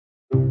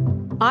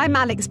I'm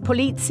Alex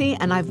Polizzi,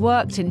 and I've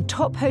worked in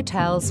top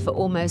hotels for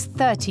almost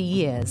 30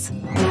 years.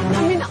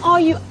 I mean, are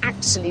you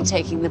actually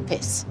taking the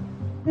piss?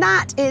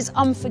 That is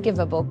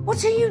unforgivable.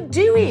 What are you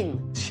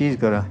doing? She's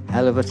got a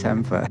hell of a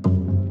temper.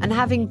 And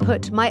having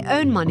put my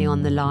own money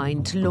on the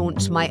line to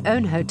launch my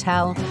own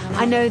hotel,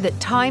 I know that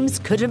times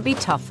couldn't be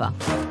tougher.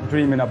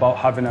 Dreaming about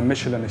having a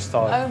Michelin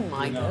star. Oh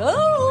my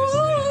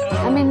God.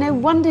 I mean, no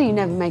wonder you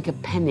never make a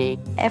penny.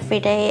 Every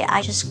day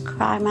I just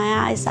cry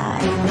my eyes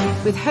out.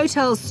 With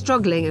hotels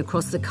struggling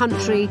across the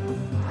country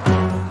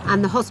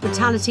and the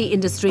hospitality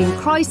industry in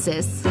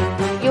crisis,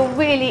 You're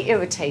really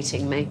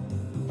irritating me.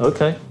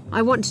 OK.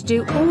 I want to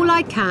do all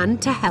I can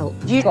to help.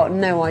 You've got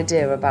no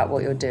idea about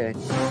what you're doing.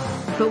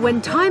 But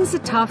when times are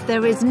tough,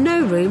 there is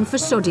no room for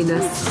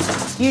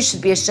shoddiness. You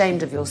should be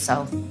ashamed of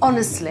yourself,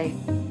 honestly.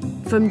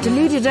 From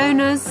deluded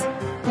owners...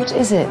 What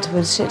is it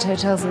with shit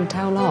hotels and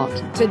towel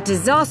art? ...to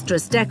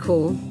disastrous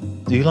decor...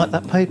 Do you like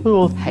that paper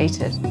or...? Hate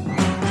it.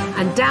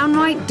 ...and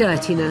downright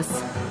dirtiness.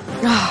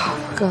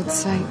 Oh, for God's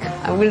sake.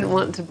 I wouldn't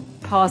want to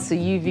pass a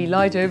UV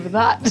light over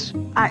that.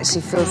 I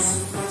actually feel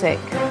sick.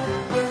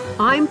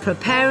 I'm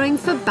preparing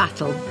for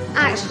battle.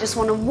 I actually just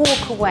want to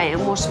walk away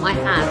and wash my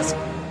hands.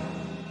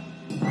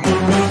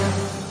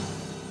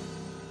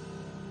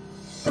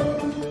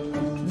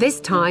 This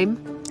time...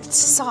 It's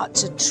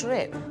such a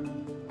trip.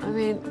 I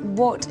mean,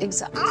 what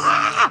exactly...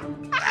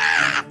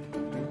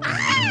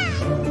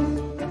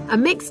 A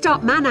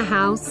mixed-up manor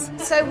house...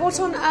 So what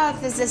on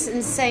earth is this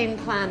insane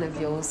plan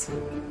of yours?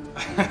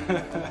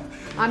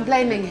 I'm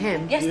blaming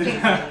him. Yes,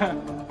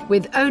 please.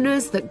 ...with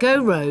owners that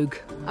go rogue.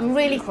 I'm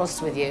really cross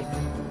with you.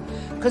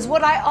 Because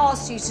what I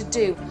asked you to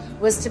do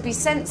was to be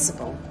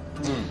sensible.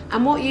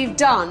 And what you've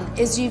done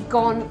is you've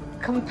gone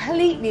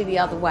completely the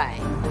other way.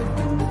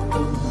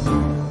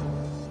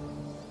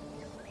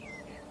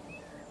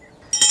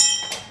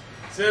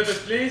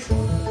 Service, please.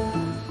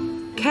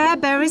 Caer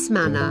Beris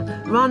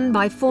Manor, run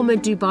by former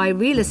Dubai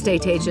real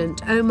estate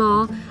agent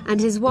Omar and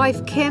his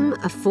wife Kim,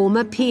 a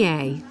former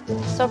PA.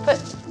 So I'll put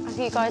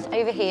you guys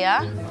over here.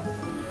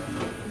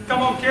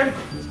 Come on, Kim.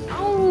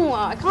 Oh,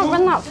 I can't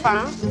run that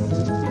fast.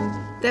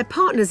 They're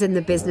partners in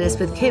the business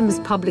with Kim's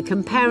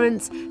publican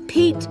parents,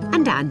 Pete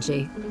and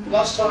Angie.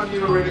 Last time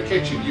you were in the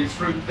kitchen, you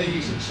threw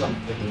peas at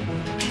something.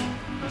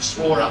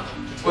 Swore up.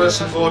 Worse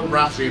than Gordon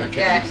Rafferty in a kitchen.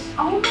 Yes.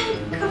 Oh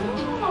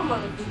my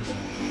God.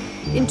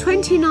 In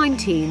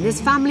 2019, this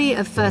family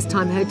of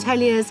first-time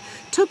hoteliers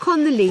took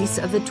on the lease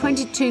of the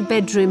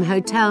 22-bedroom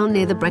hotel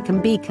near the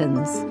Brecon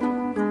Beacons,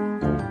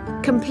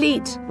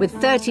 complete with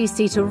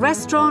 30-seater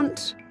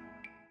restaurant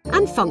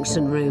and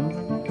function room.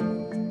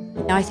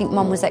 I think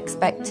Mum was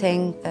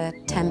expecting a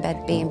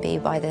 10-bed B&B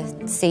by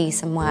the sea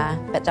somewhere,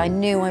 but I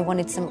knew I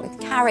wanted something with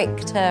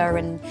character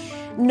and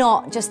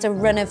not just a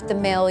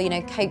run-of-the-mill, you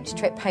know, coach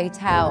trip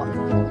hotel.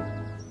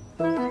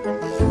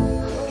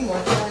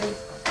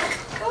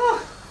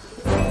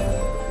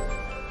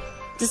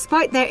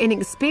 Despite their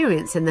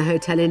inexperience in the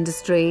hotel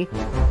industry,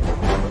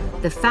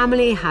 the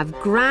family have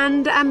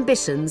grand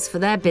ambitions for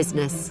their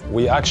business.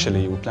 We're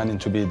planning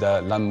to be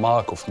the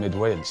landmark of Mid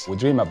Wales. We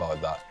dream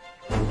about that.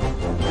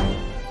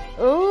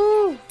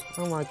 Oh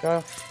my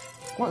God.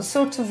 What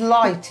sort of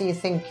light are you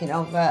thinking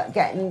of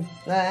getting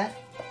there?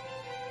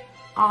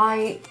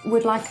 I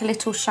would like a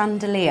little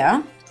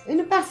chandelier.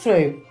 In a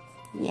bathroom?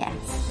 Yes.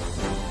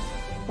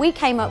 We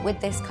came up with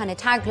this kind of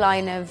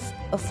tagline of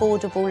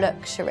affordable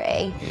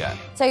luxury. Yeah.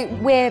 So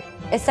we're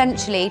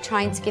essentially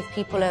trying to give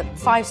people a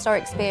 5-star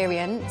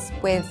experience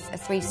with a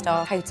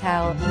 3-star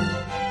hotel.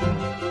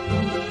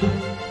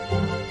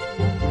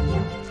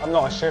 I'm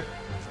not a chef.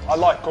 I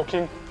like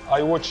cooking.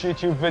 I watch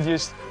YouTube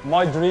videos.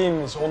 My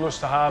dream is always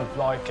to have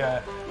like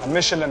a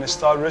Michelin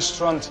star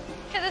restaurant.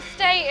 Look at the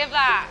state of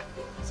that.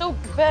 It's all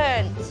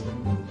burnt.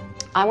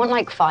 I want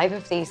like 5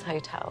 of these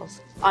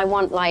hotels. I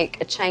want like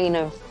a chain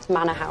of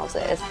manor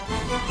houses.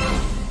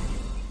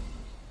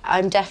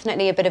 I'm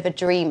definitely a bit of a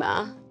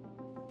dreamer.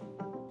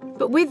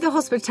 But with the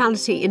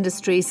hospitality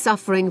industry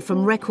suffering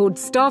from record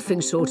staffing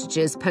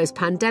shortages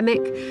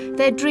post-pandemic,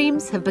 their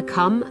dreams have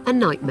become a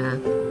nightmare.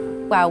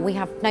 Well, we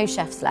have no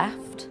chefs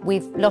left.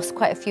 We've lost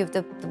quite a few of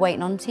the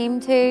waiting on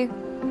team too.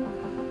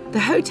 The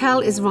hotel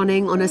is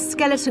running on a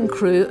skeleton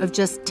crew of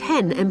just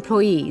 10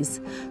 employees,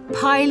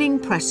 piling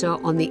pressure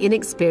on the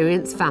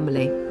inexperienced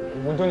family.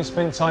 We don't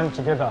spend time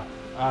together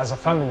as a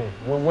family.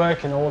 We're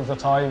working all the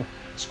time.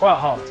 It's quite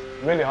hard,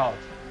 really hard.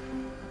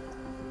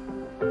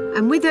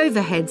 And with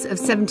overheads of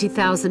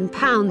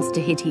 £70,000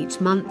 to hit each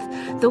month,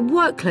 the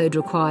workload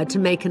required to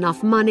make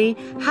enough money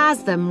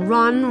has them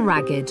run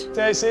ragged.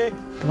 Stacey,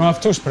 can I have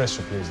 2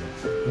 espresso, please?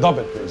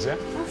 Double, please, yeah?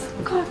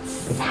 For God's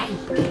sake.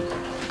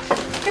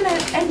 He's going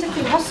to end up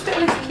in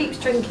hospital if he keeps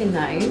drinking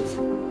those.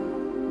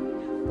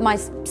 My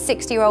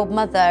 60-year-old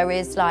mother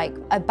is like,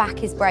 her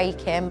back is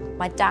breaking.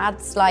 My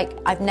dad's like,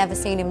 I've never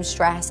seen him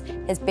stressed.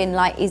 There's been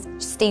like his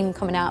steam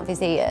coming out of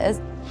his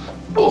ears.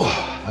 Oh,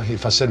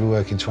 if I said we're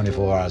working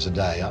 24 hours a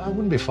day, I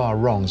wouldn't be far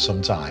wrong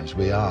sometimes.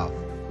 We are.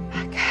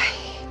 Okay.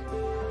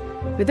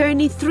 With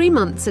only 3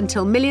 months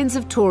until millions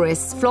of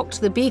tourists flock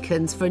to the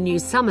beacons for a new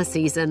summer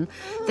season,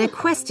 they're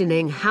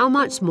questioning how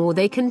much more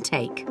they can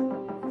take.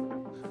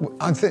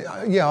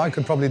 I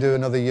could probably do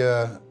another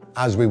year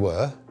as we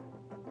were.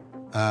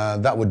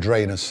 That would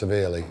drain us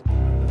severely.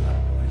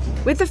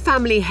 With the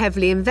family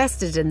heavily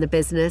invested in the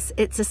business,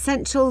 it's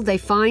essential they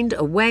find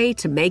a way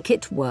to make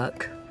it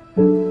work.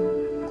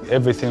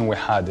 Everything we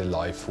had in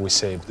life, we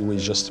saved. We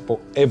just put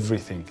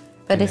everything.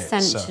 But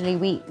essentially,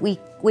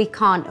 we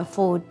can't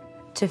afford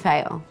to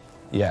fail.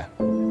 Yeah.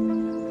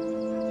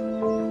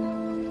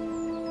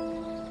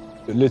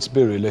 Let's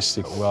be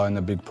realistic. We are in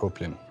a big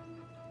problem.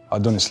 I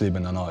don't sleep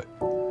in the night.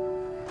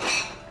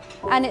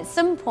 And at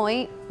some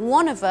point,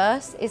 one of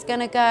us is going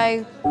to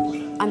go,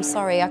 I'm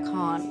sorry, I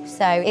can't.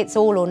 So it's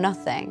all or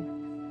nothing,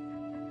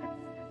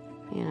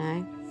 you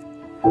know?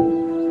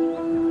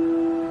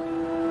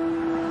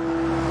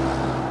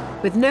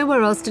 With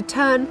nowhere else to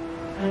turn,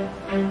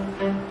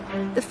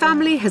 the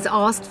family has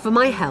asked for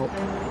my help.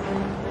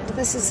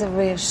 This is a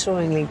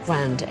reassuringly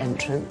grand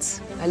entrance.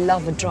 I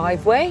love a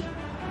driveway.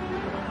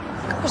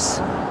 Gosh,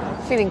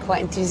 feeling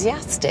quite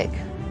enthusiastic.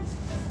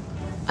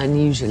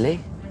 Unusually.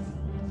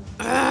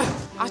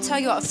 I tell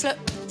you what, I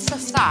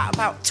fluff that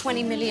about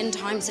 20 million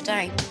times a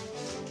day.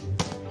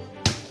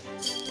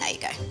 There you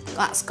go.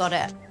 That's got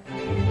it.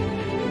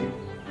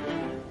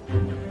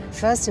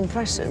 First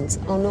impressions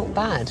are not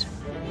bad.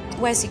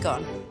 Where's he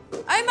gone?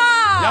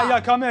 Omar!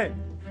 Yeah, come in.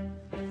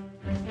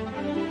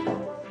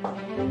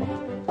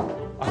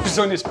 I was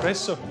on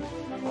espresso.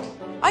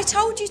 I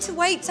told you to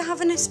wait to have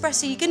an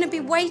espresso. You're going to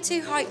be way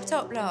too hyped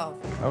up, love.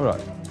 All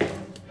right.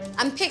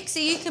 And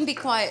Pixie, you can be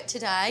quiet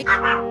today.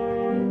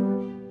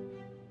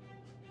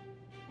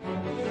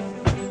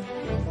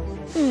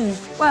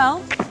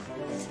 Well,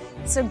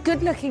 it's a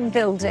good-looking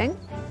building.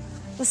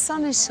 The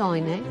sun is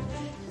shining.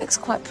 Looks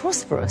quite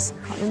prosperous.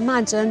 Can't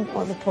imagine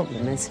what the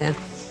problem is here.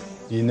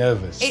 You're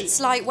nervous? It's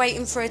like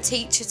waiting for a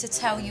teacher to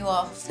tell you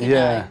off. You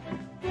Yeah.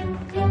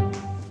 know?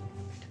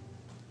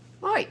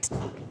 Right.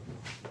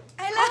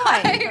 Hello.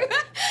 Hi.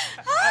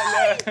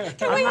 Hi.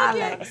 Can we hug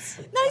you? Alex.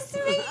 Nice to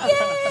meet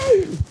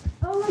you.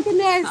 Oh my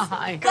goodness.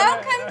 Hi.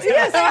 Welcome to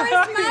Caer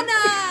Beris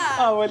Manor.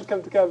 Oh,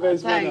 welcome to Caer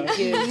Beris Manor. Thank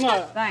you.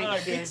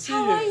 Thank you.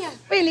 How are you?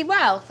 Really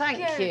well, thank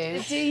Good.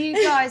 you. Do you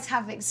guys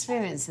have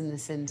experience in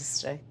this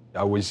industry?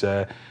 I was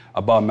a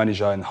bar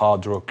manager in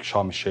Hard Rock,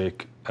 Sharm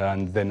el-Sheikh,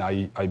 and then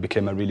I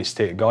became a real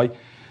estate guy.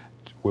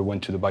 We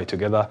went to Dubai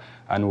together,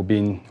 and we've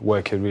been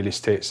working real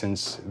estate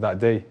since that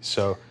day.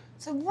 So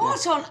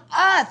what on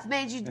earth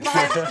made you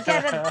get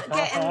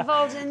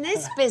involved in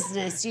this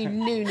business, you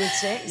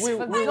lunatics?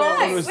 For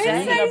God's We're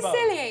sake. so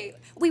silly.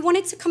 We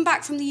wanted to come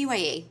back from the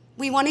UAE.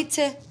 We wanted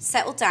to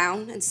settle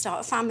down and start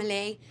a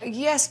family.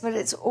 Yes, but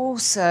it's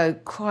also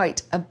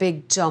quite a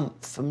big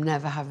jump from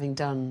never having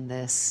done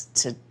this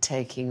to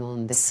taking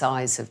on the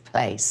size of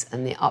place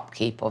and the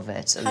upkeep of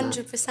it.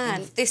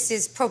 100%. This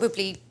is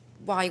probably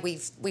why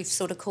we've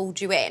sort of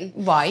called you in.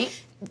 Right.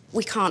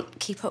 We can't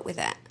keep up with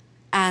it.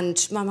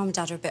 And my mum and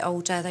dad are a bit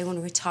older. They want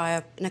to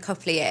retire in a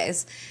couple of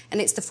years.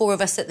 And it's the four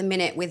of us at the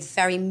minute with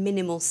very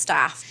minimal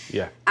staff.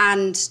 Yeah.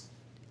 And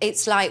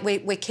it's like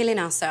we're killing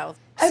ourselves.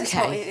 This is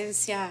what OK. it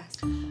is, yeah.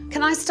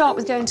 Can I start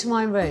with going to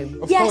my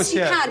room? Of Yes, course,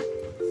 you yeah. can.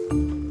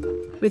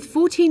 With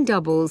 14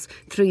 doubles,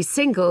 3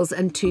 singles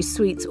and 2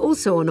 suites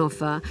also on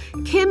offer,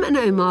 Kim and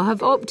Omar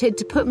have opted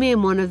to put me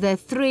in one of their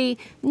 3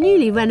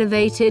 newly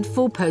renovated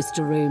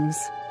four-poster rooms.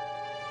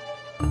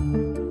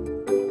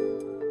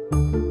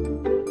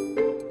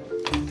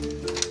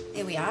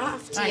 Here we are,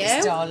 after Thanks,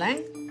 you.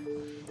 darling.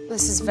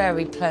 This is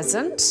very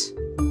pleasant.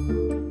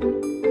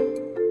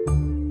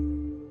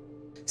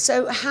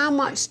 So how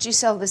much do you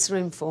sell this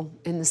room for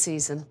in the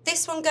season?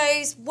 This one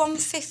goes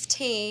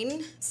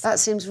 115. That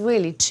seems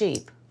really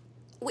cheap.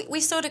 We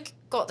sort of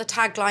got the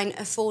tagline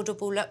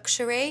affordable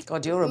luxury.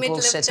 God, you're a Middle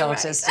of bullshit the road.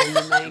 artist in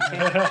the making.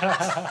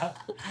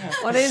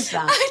 What is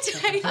that? I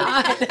don't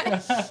know.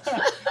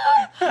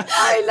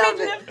 I love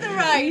Middle it. of the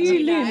road, You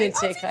you know.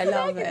 lunatic, I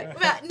love it.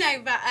 But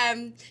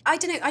I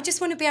don't know. I just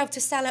want to be able to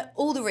sell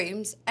all the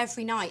rooms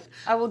every night.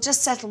 I will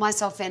just settle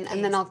myself in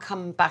and then I'll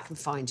come back and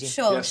find you.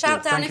 Sure. Yes,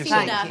 Shout please. down Thank if you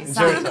you're so Thank done. you.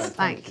 Enjoy it.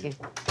 Thank you.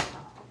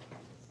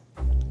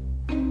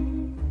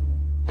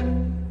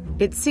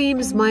 It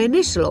seems my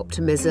initial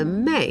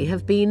optimism may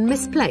have been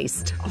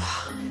misplaced.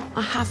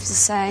 I have to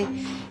say,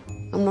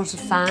 I'm not a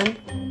fan.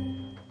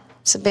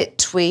 It's a bit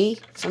twee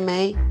for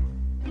me.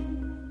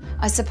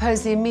 I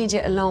suppose the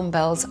immediate alarm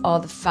bells are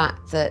the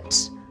fact that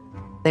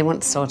they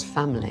want to start a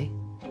family,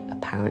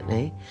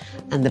 apparently,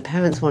 and the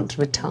parents want to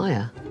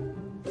retire,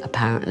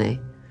 apparently.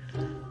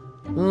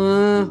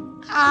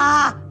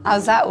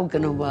 How's that all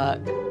gonna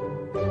work?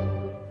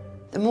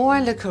 The more I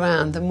look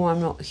around, the more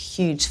I'm not a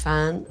huge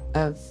fan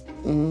of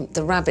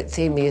the rabbit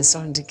theming is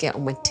starting to get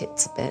on my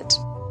tits a bit.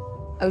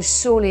 Oh,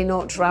 surely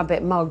not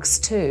rabbit mugs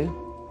too.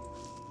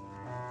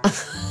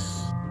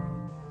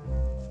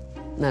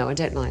 No, I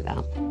don't like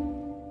that.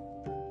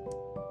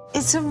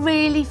 It's a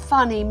really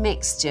funny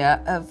mixture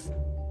of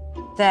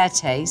their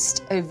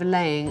taste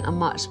overlaying a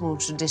much more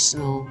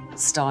traditional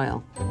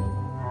style.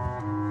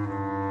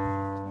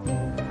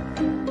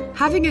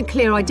 Having a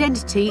clear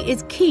identity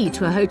is key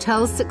to a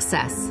hotel's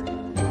success.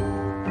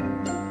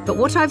 But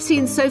what I've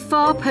seen so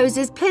far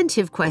poses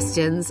plenty of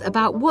questions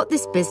about what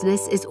this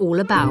business is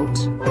all about.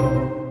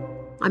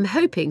 I'm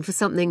hoping for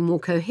something more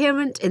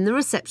coherent in the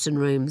reception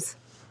rooms.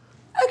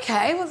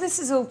 OK, well, this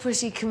is all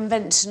pretty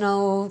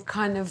conventional,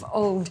 kind of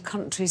old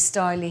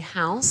country-style-y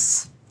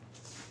house.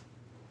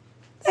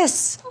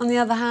 This, on the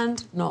other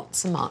hand, not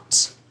so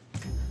much.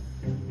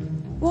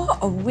 What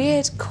a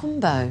weird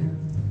combo.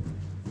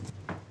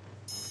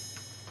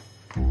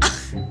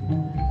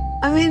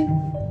 I mean...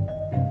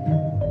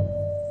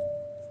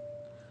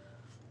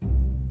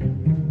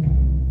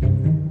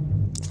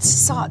 it's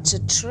such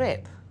a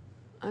trip.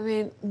 I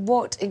mean,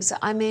 what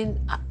exactly... I mean...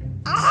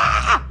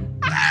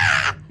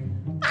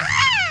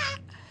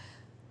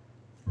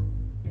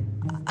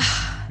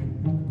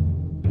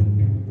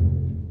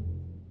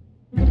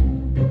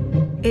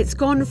 It's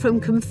gone from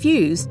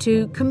confused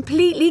to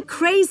completely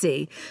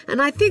crazy, and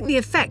I think the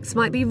effects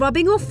might be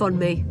rubbing off on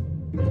me.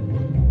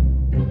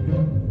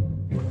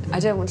 I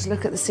don't want to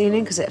look at the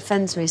ceiling because it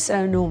offends me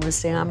so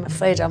enormously. I'm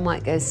afraid I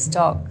might go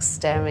stark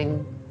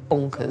staring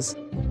bonkers.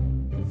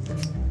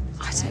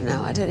 I don't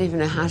know. I don't even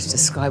know how to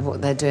describe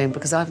what they're doing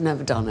because I've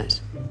never done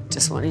it.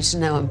 Just want you to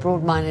know I'm a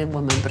broad-minded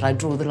woman, but I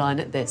draw the line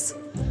at this.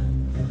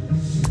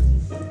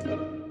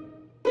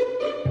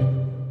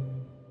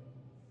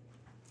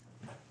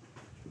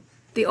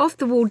 The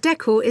off-the-wall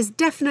decor is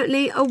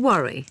definitely a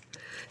worry,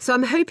 so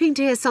I'm hoping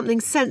to hear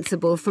something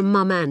sensible from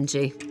Mum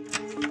Angie.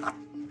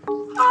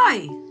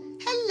 Hi.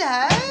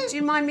 Hello. Do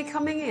you mind me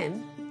coming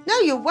in? No,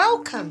 you're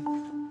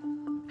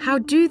welcome. How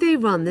do they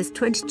run this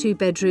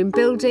 22-bedroom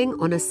building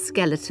on a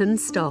skeleton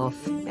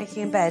staff?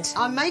 Making a bed.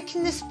 I'm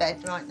making this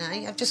bed right now.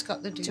 I've just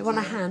got the... Do you want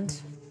a hand?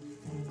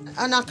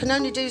 And I can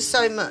only do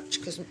so much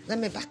because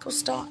then my back will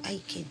start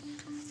aching.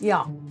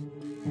 Yeah.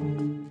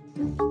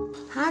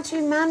 How do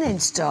you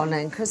manage,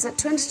 darling? Because at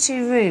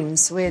 22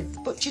 rooms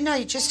with... But, you know,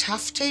 you just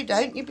have to,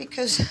 don't you?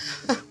 Because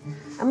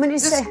and when you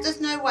say...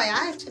 there's no way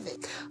out of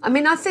it. I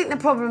mean, I think the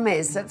problem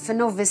is that for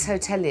novice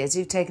hoteliers,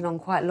 you've taken on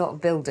quite a lot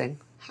of building.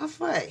 Have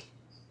we?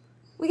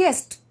 Well,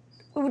 yes.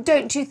 Well,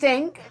 don't you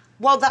think?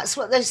 Well, that's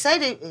what they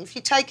said. If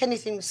you take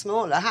anything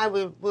smaller, how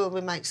will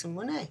we make some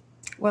money?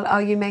 Well,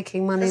 are you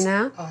making money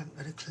now? I haven't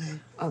got a clue.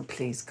 Oh,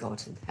 please,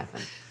 God in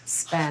heaven.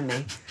 Spare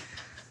me.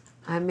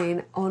 I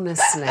mean,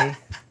 honestly...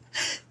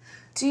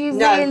 Do you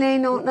really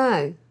not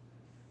know?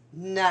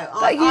 No.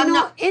 But you're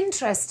not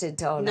interested,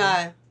 darling?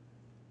 No.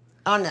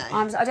 I know.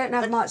 I don't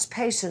have much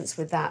patience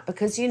with that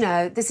because, you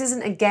know, this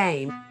isn't a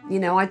game. You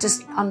know, I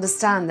just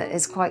understand that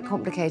it's quite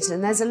complicated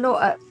and there's a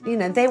lot of, you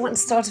know, they want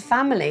to start a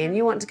family and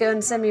you want to go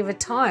and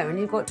semi-retire and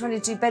you've got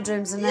 22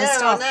 bedrooms and there's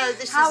stuff. I know.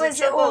 This how is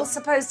it all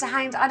supposed to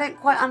hang? I don't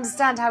quite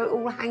understand how it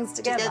all hangs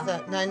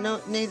together. No,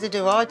 neither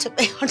do I, to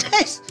be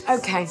honest.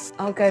 OK,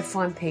 I'll go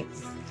find Pete.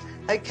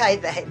 OK,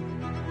 then.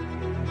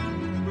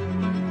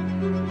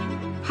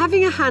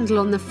 Having a handle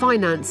on the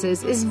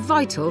finances is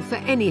vital for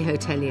any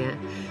hotelier.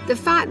 The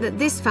fact that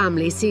this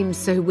family seems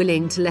so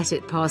willing to let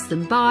it pass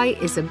them by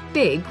is a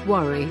big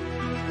worry.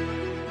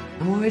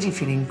 I'm already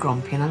feeling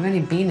grumpy and I've only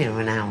been here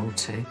an hour or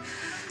two.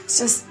 It's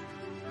just...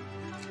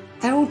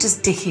 they're all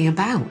just dicking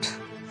about,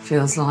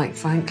 feels like,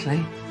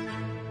 frankly.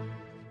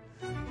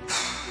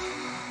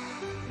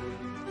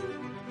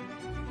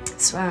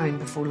 Swearing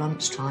before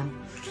lunchtime.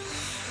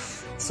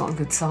 It's not a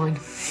good sign.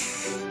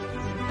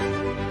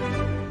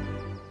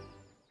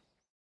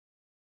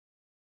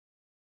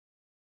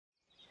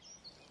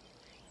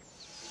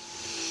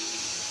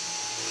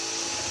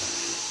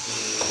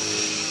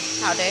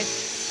 Howdy.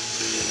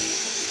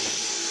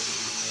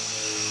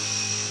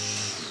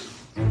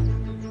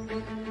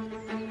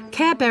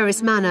 Caer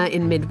Beris Manor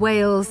in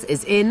mid-Wales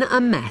is in a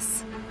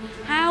mess.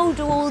 How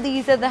do all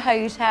these other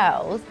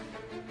hotels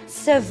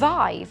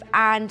survive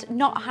and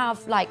not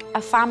have, like,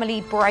 a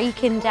family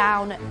breaking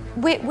down?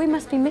 We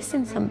must be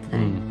missing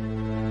something.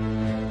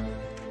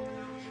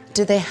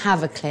 Do they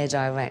have a clear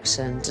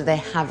direction? Do they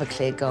have a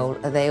clear goal?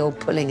 Are they all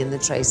pulling in the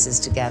traces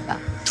together?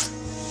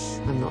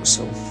 I'm not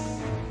sure.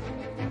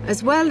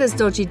 As well as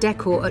dodgy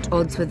decor at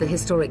odds with the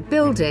historic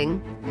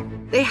building,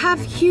 they have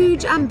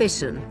huge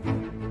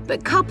ambition.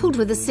 But coupled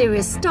with a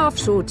serious staff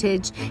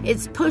shortage,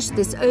 it's pushed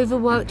this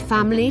overworked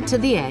family to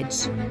the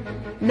edge.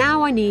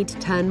 Now I need to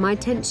turn my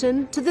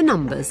attention to the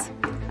numbers.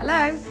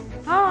 Hello.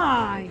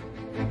 Hi.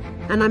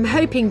 And I'm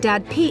hoping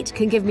Dad Pete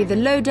can give me the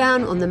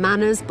lowdown on the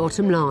Manor's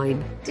bottom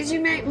line. Did you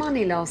make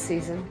money last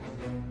season?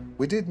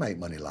 We did make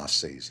money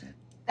last season.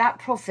 That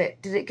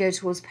profit, did it go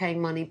towards paying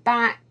money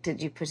back?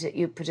 Did you put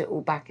it all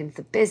back into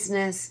the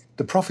business?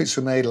 The profits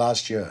were made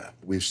last year.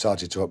 We've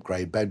started to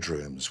upgrade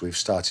bedrooms. We've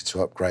started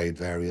to upgrade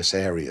various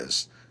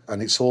areas.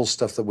 And it's all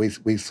stuff that we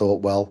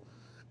thought, well,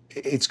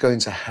 it's going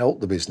to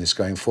help the business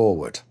going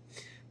forward.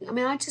 I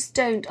mean, I just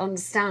don't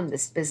understand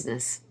this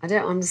business. I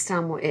don't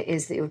understand what it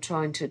is that you're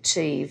trying to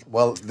achieve.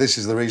 Well, this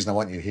is the reason I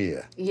want you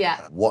here.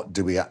 Yeah. What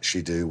do we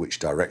actually do? Which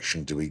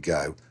direction do we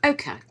go?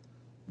 OK.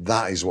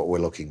 That is what we're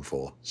looking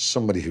for.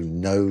 Somebody who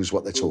knows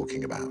what they're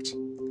talking about.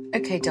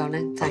 OK,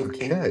 darling.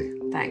 Thank you. OK.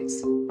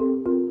 Thanks.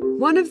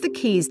 One of the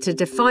keys to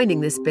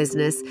defining this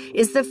business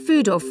is the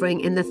food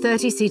offering in the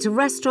 30-seater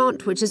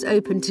restaurant, which is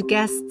open to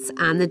guests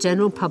and the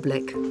general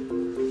public.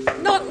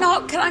 Knock,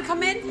 knock, can I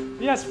come in?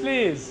 Yes,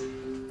 please.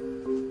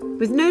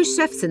 With no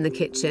chefs in the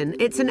kitchen,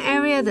 it's an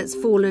area that's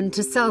fallen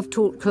to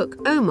self-taught cook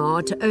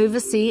Omar to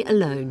oversee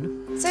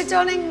alone. So,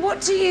 darling,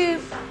 what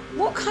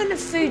kind of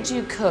food do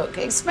you cook?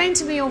 Explain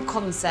to me your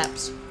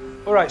concept.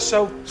 All right,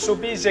 so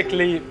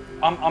basically,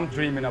 I'm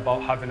dreaming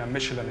about having a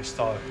Michelin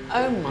star.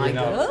 Oh my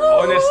God.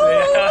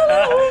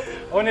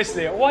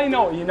 Honestly, why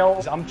not? You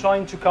know, I'm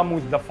trying to come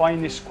with the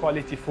finest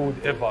quality food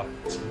ever.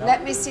 You know?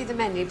 Let me see the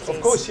menu, please.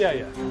 Of course,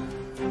 yeah.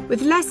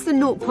 With less than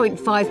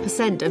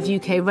 0.5% of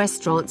UK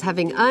restaurants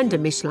having earned a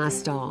Michelin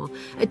star,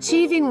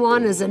 achieving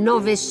one as a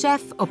novice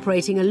chef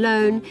operating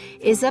alone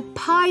is a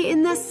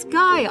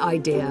pie-in-the-sky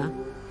idea.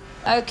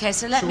 OK,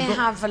 so let me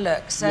have a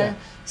look. So,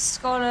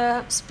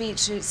 scallops,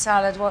 beetroot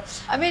salad. Well,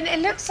 I mean, it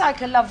looks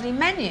like a lovely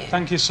menu.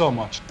 Thank you so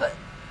much. But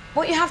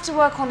what you have to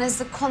work on is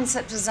the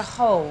concept as a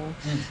whole.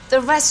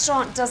 The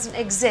restaurant doesn't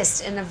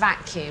exist in a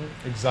vacuum.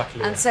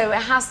 Exactly. And so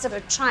it has to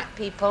attract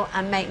people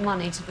and make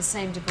money to the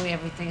same degree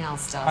everything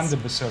else does.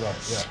 100% right,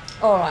 yeah.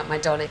 All right, my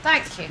darling.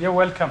 Thank you. You're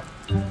welcome.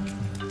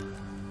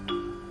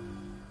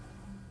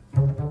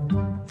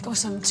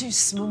 Gosh, I'm too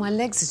small. My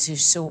legs are too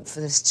short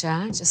for this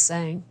chair, just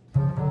saying.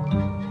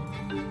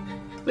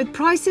 With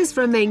prices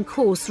for a main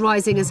course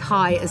rising as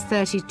high as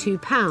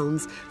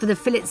 £32 for the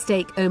fillet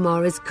steak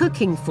Omar is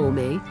cooking for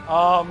me.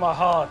 Oh, my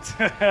heart.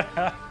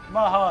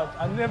 My heart.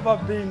 I've never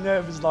been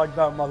nervous like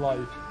that in my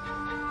life.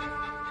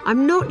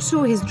 I'm not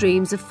sure his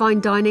dreams of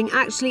fine dining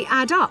actually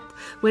add up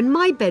when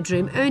my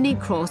bedroom only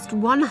cost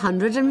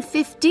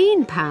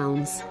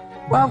 £115.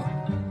 Well,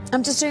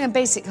 I'm just doing a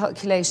basic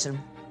calculation.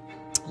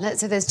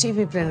 Let's say there's two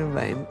people in a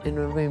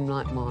room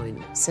like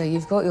mine. So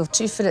you've got your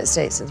 2 fillet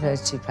steaks at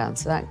 £32,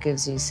 so that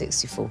gives you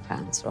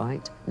 £64,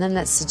 right? And then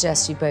let's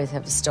suggest you both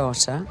have a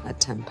starter at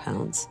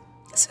 £10,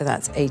 so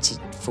that's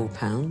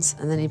 £84.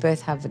 And then you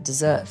both have a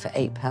dessert for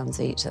 £8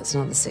 each, that's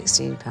another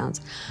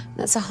 £16.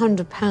 That's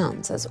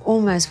 £100. That's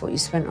almost what you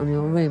spent on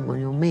your room, on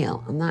your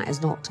meal, and that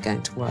is not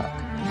going to work.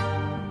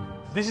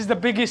 This is the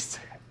biggest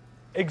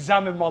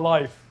exam in my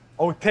life,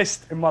 or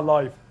test in my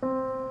life.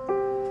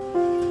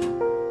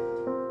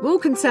 More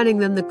concerning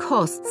than the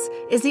costs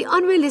is the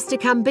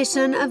unrealistic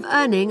ambition of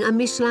earning a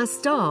Michelin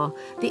star,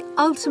 the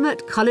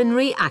ultimate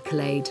culinary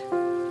accolade.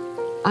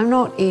 I'm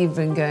not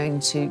even going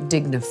to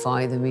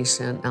dignify the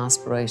Michelin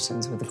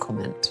aspirations with a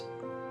comment.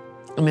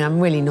 I mean, I'm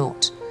really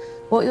not.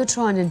 What you're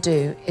trying to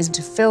do is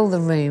to fill the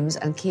rooms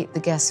and keep the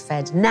guests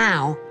fed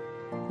now,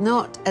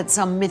 not at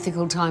some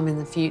mythical time in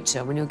the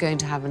future when you're going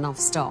to have enough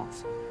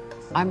staff.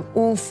 I'm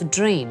all for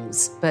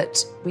dreams,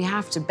 but we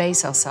have to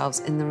base ourselves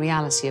in the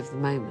reality of the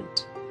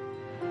moment.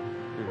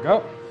 Here you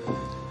go.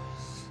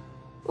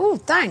 Oh,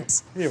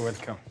 thanks. You're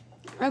welcome.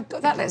 Oh,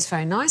 God, that looks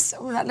very nice.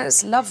 Oh, that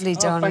looks lovely,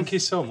 darling. Thank you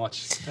so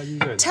much. I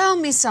enjoyed it. Tell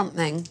me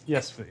something.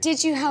 Yes, please.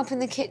 Did you help in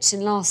the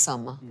kitchen last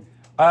summer?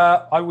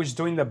 I was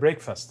doing the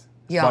breakfast.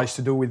 Yeah. I used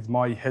to do with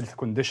my health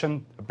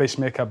condition. A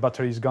pacemaker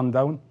battery's gone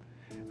down,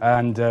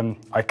 and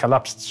I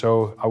collapsed.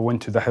 So I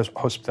went to the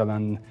hospital,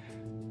 and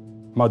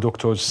my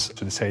doctors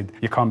said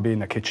you can't be in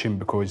the kitchen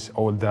because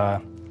all the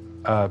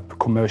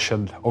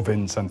commercial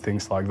ovens and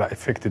things like that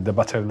affected the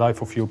battery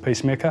life of your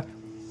pacemaker.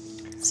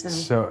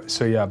 So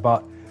yeah,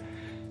 but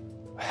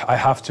I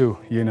have to,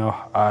 you know,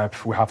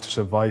 we have to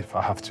survive.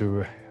 I have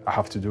to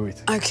do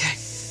it. Okay.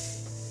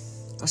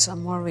 Gosh,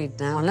 I'm worried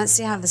now. Let's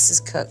see how this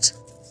is cooked.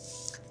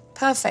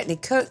 Perfectly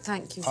cooked,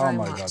 thank you very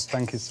much. Oh my God,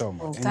 thank you so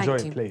much. Oh, Enjoy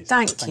thank you. it, please.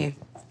 Thank you.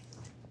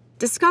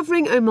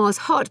 Discovering Omar's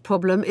heart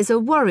problem is a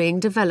worrying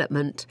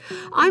development.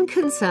 I'm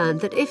concerned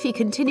that if he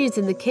continues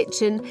in the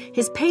kitchen,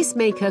 his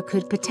pacemaker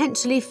could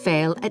potentially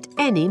fail at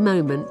any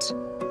moment.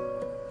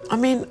 I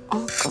mean,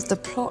 oh God, the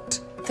plot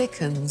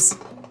thickens.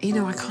 You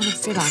know, I kind of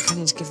feel like I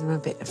need to give him a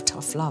bit of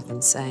tough love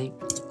and say,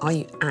 are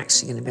you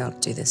actually going to be able to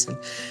do this? And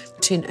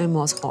between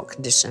Omar's heart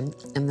condition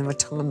and the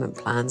retirement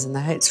plans and the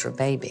hopes for a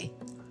baby.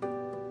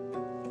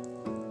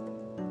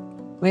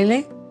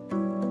 Really?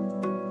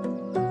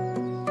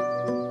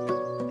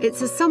 It's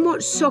a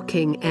somewhat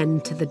shocking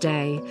end to the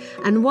day,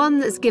 and one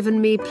that's given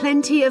me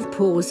plenty of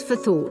pause for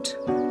thought.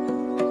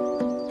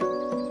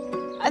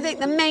 I think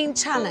the main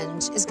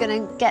challenge is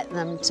going to get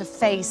them to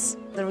face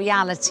the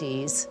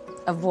realities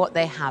of what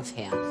they have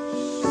here.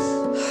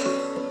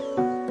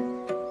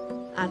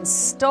 And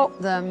stop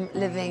them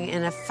living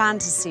in a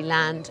fantasy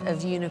land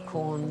of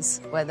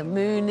unicorns where the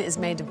moon is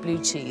made of blue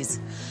cheese,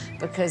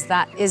 because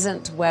that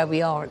isn't where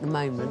we are at the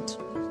moment.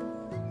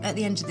 At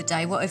the end of the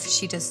day, what if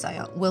she does say,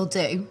 will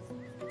do?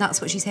 That's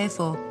what she's here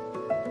for.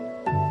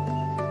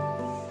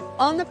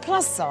 On the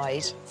plus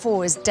side,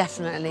 4 is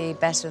definitely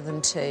better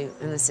than 2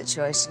 in a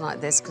situation like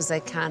this because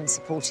they can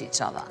support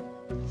each other.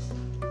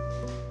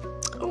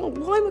 Oh,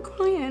 why am I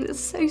crying?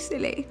 It's so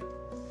silly.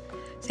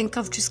 I think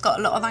I've just got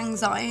a lot of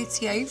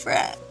anxiety over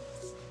it.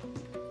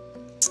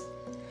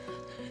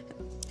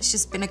 It's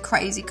just been a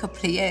crazy couple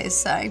of years,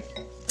 so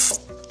it's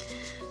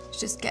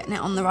just getting it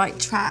on the right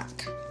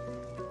track.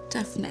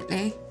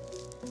 Definitely.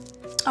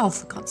 Oh,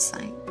 for God's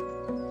sake.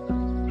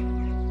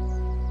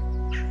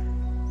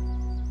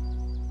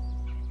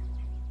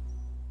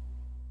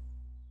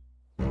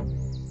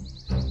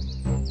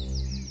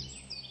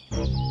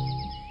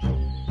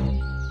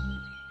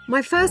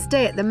 My first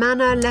day at the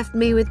manor left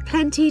me with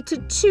plenty to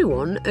chew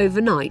on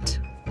overnight.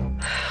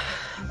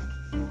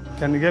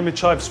 Can you give me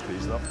chives,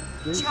 please, though?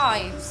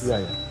 Chives?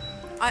 Yeah.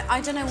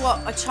 I don't know what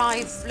a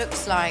chive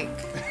looks like.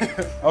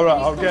 All right,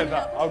 I'll get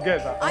that. I'll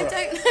get that. I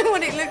don't know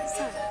what it looks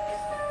like.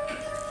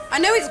 I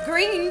know it's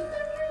green.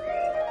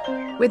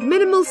 With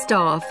minimal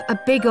staff, a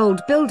big old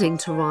building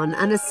to run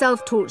and a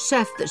self-taught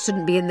chef that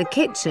shouldn't be in the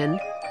kitchen,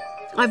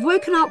 I've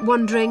woken up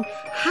wondering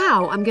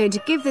how I'm going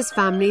to give this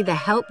family the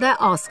help they're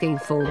asking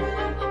for.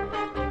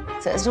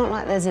 So it's not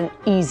like there's an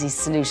easy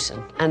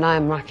solution, and I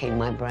am racking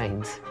my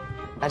brains.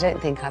 I don't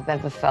think I've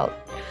ever felt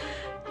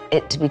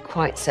it to be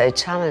quite so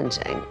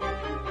challenging.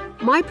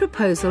 My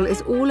proposal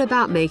is all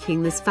about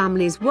making this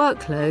family's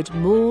workload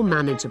more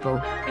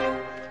manageable.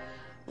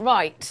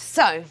 Right,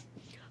 so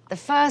the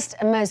first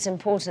and most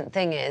important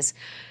thing is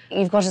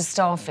you've got a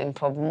staffing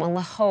problem. Well,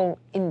 the whole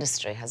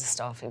industry has a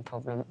staffing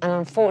problem. And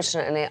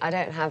unfortunately, I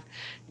don't have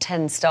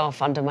 10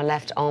 staff under my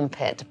left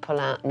armpit to pull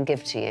out and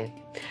give to you.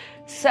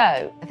 So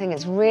I think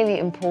it's really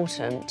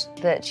important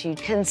that you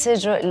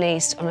consider at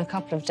least on a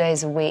couple of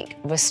days a week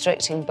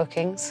restricting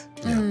bookings.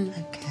 Yeah.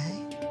 OK.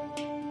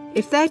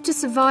 If they're to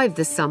survive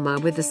the summer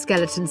with the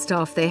skeleton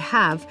staff they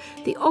have,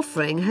 the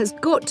offering has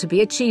got to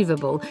be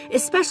achievable,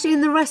 especially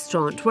in the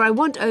restaurant where I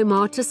want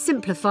Omar to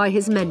simplify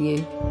his menu.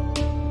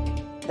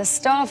 The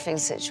staffing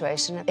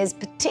situation is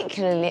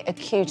particularly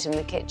acute in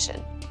the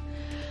kitchen.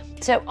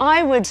 So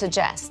I would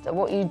suggest that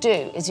what you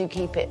do is you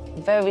keep it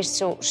very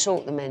short,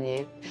 the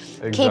menu.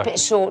 Exactly. Keep it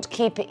short,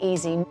 keep it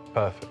easy.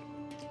 Perfect.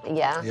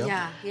 Yeah?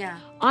 Yep. Yeah.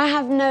 I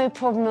have no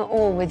problem at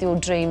all with your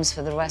dreams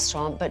for the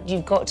restaurant, but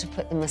you've got to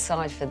put them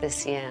aside for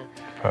this year.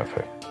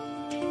 Perfect.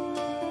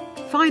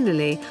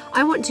 Finally,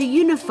 I want to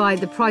unify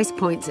the price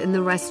points in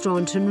the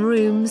restaurant and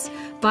rooms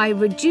by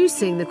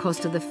reducing the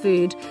cost of the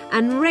food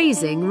and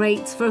raising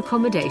rates for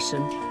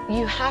accommodation.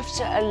 You have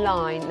to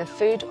align the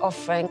food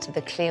offering to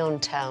the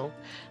clientele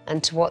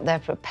and to what they're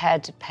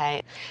prepared to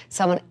pay.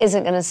 Someone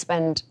isn't going to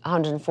spend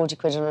 140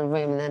 quid on a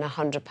room and then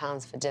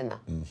 £100 for dinner.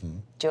 Mm-hmm.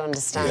 Do you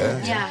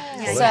understand?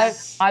 Yeah.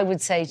 So I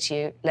would say to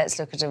you, let's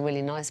look at a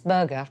really nice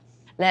burger.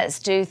 Let's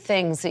do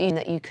things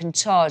that you can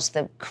charge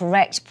the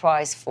correct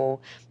price for,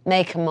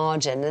 make a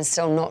margin and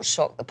still not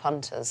shock the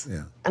punters.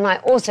 Yeah. And I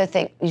also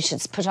think you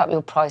should put up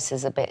your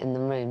prices a bit in the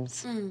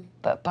rooms.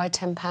 But by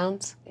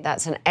 £10,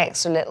 that's an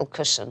extra little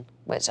cushion,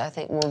 which I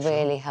think will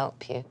really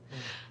help you.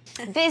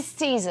 This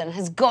season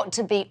has got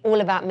to be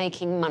all about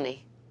making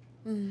money.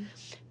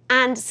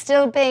 And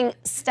still being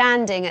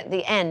standing at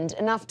the end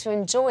enough to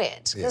enjoy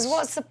it. Because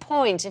what's the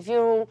point if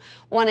you're all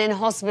one in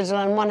hospital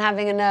and one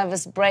having a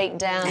nervous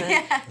breakdown?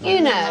 And,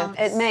 you know,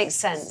 it makes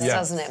sense,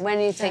 doesn't it,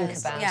 when you think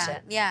about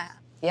it?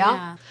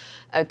 Yeah?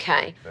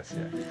 OK. That's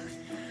it.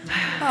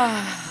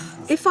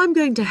 If I'm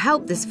going to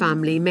help this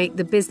family make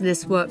the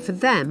business work for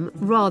them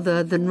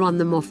rather than run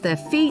them off their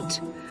feet,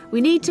 we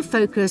need to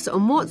focus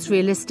on what's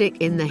realistic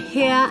in the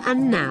here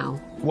and now.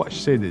 What you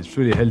said is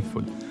really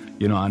helpful.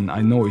 You know, and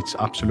I know it's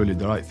absolutely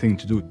the right thing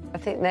to do. I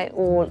think they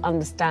all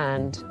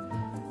understand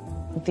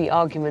the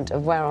argument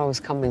of where I was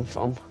coming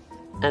from.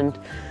 And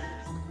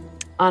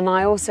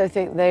I also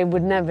think they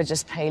would never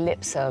just pay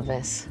lip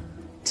service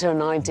to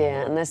an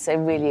idea unless they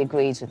really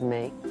agreed with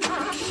me.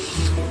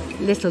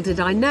 Little did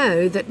I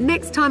know that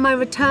next time I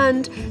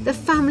returned, the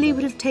family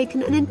would have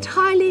taken an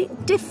entirely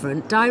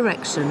different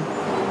direction.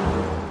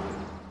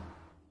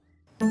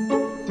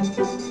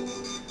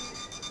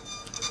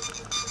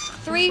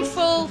 Three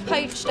full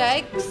poached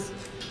eggs,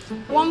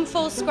 one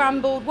full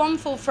scrambled, one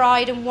full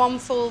fried and one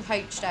full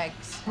poached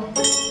eggs.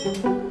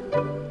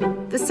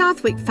 The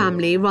Southwick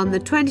family run the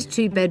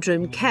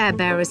 22-bedroom Caer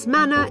Beris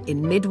Manor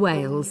in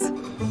mid-Wales.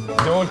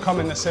 They all come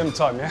in the same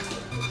time, yeah?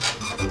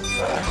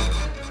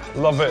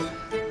 Love it.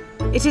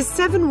 It is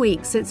 7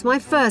 weeks since my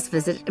first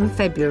visit in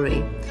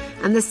February,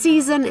 and the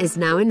season is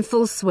now in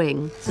full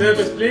swing.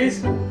 Service,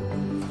 please.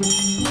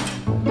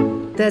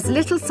 There's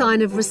little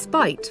sign of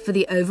respite for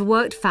the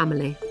overworked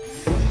family.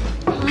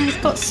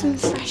 I've got some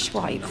fresh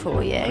white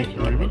for you. Get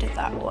rid of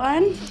that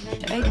one.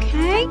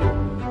 OK.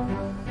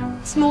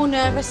 It's more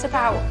nervous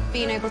about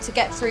being able to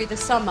get through the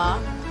summer.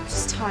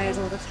 Just tired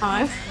all the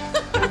time.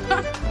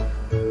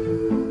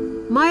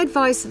 My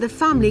advice to the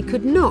family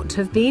could not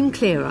have been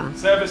clearer.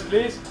 Service,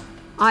 please.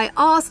 I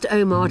asked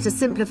Omar to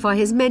simplify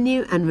his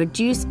menu and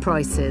reduce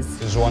prices.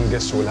 There's one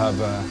guest who will have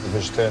a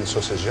vegetarian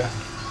sausage, yeah?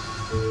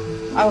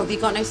 Oh, have you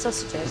got no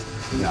sausages?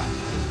 No.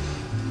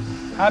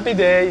 Happy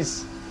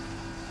days.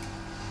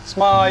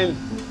 Smile.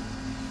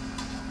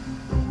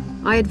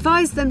 I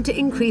advised them to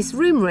increase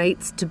room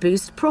rates to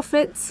boost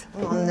profits.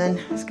 Come on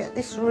then, let's get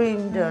this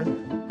room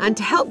done. And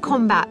to help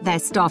combat their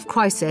staff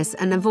crisis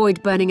and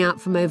avoid burning out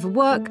from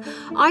overwork,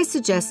 I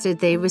suggested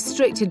they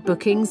restricted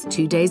bookings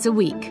 2 days a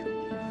week.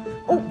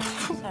 Oh,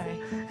 sorry.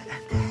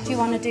 Do you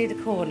want to do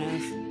the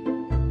corners?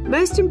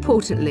 Most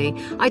importantly,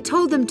 I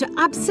told them to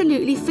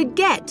absolutely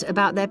forget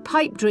about their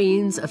pipe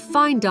dreams of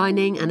fine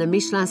dining and a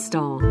Michelin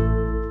star.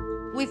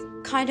 We've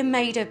kind of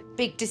made a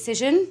big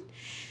decision,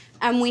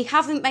 and we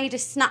haven't made a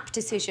snap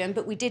decision,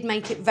 but we did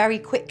make it very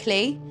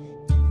quickly.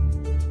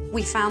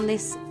 We found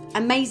this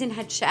amazing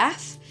head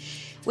chef.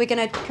 We're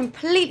going to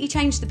completely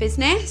change the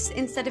business.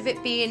 Instead of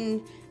it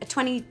being a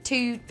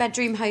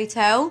 22-bedroom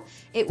hotel,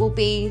 it will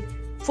be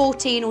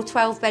 14 or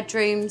 12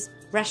 bedrooms,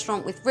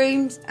 restaurant with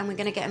rooms, and we're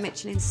going to get a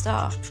Michelin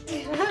star.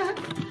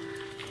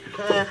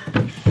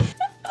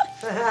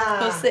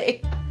 We'll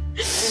see.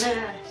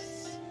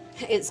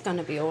 It's going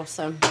to be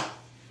awesome.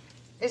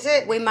 Is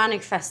it? We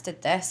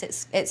manifested this.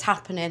 It's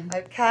happening.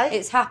 Okay.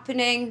 It's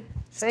happening.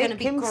 It's going to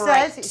be Kim great.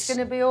 says it's going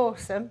to be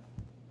awesome.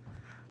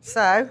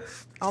 So,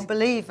 I'll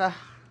believe her.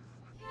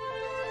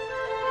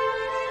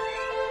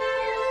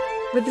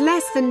 With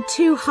less than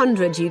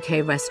 200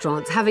 UK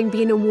restaurants having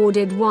been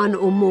awarded 1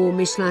 or more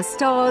Michelin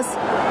stars,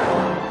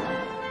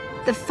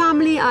 the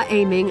family are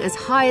aiming as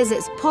high as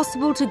it's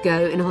possible to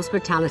go in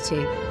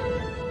hospitality.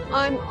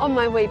 I'm on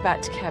my way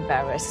back to Caer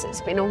Beris.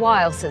 It's been a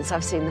while since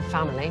I've seen the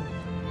family.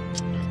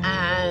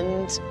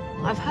 And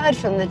I've heard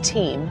from the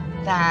team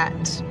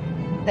that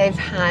they've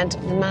had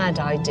the mad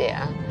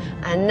idea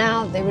and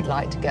now they would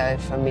like to go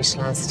for a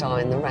Michelin star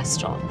in the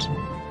restaurant.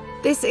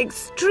 This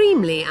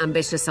extremely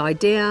ambitious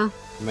idea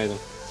Amazing.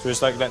 So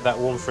just like let that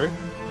warm through.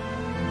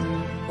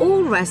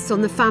 all rests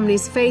on the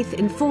family's faith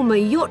in former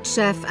yacht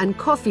chef and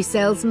coffee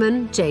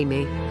salesman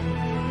Jamie.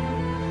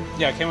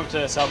 Yeah, I came up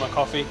to sell my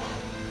coffee,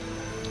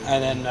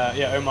 and then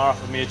Omar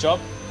offered me a job.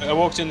 I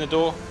walked in the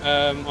door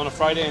on a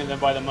Friday, and then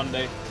by the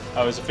Monday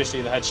I was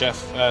officially the head chef,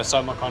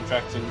 signed my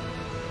contract, and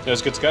it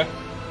was good to go.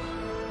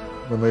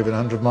 We're moving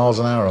 100 miles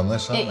an hour on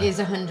this, aren't we? It is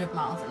 100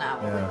 miles an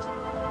hour.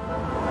 Yeah.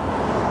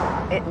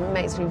 It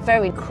makes me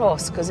very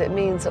cross because it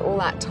means that all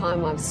that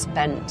time I've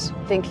spent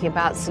thinking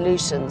about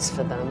solutions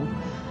for them,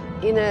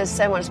 you know,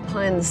 so much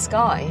pie in the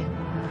sky.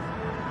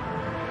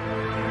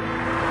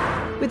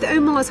 With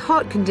Omar's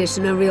heart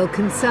condition a real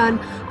concern,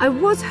 I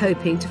was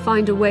hoping to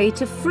find a way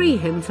to free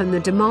him from the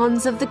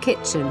demands of the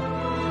kitchen.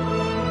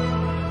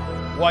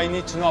 What you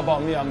need to know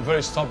about me, I'm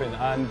very stubborn,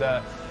 and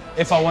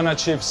if I want to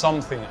achieve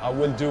something, I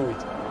will do it.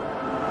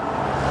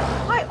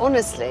 Quite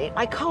honestly,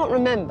 I can't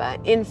remember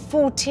in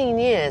 14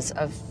 years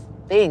of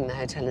being the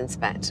hotel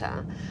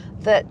inspector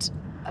that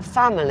a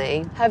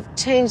family have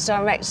changed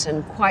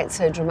direction quite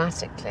so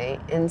dramatically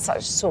in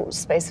such a short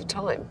space of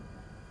time.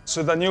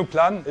 So the new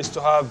plan is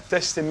to have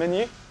tasting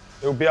menu. It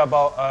will be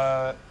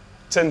about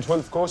 10,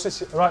 12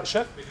 courses, right,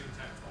 chef?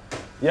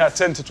 Yeah,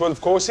 10 to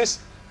 12 courses.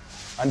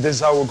 And this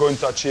is how we're going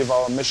to achieve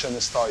our Michelin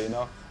star, you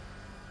know?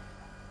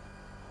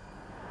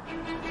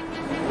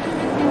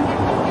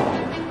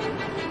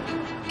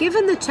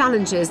 Given the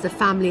challenges the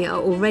family are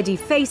already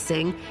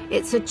facing,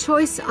 it's a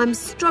choice I'm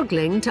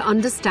struggling to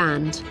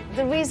understand.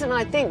 The reason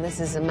I think this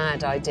is a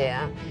mad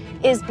idea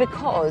is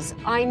because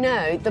I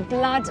know the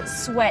blood,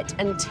 sweat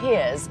and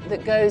tears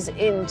that goes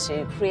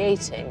into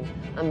creating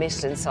a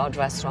Michelin-starred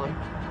restaurant.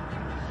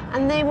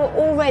 And they were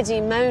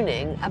already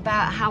moaning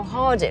about how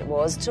hard it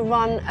was to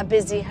run a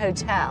busy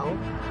hotel.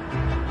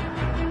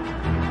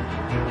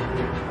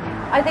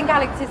 I think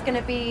Alex is going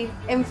to be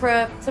in for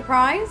a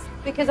surprise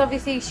because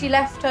obviously she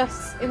left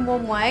us in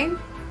one way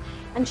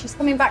and she's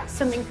coming back to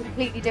something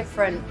completely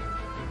different.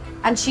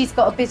 And she's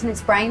got a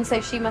business brain,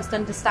 so she must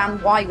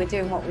understand why we're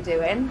doing what we're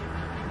doing.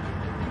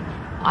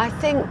 I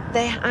think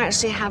they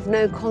actually have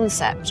no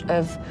concept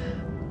of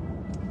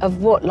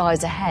what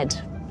lies ahead.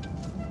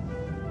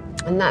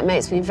 And that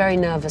makes me very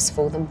nervous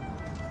for them.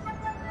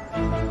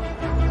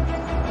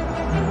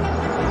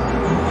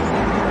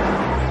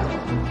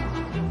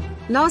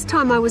 Last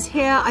time I was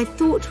here, I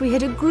thought we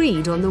had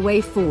agreed on the way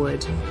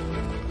forward.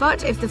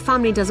 But if the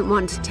family doesn't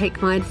want to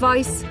take my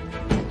advice,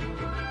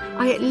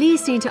 I at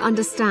least need to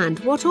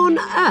understand what on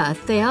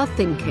earth they are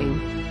thinking.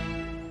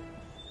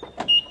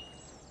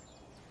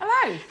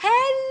 Hello.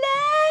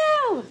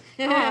 Hello.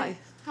 Hi.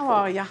 How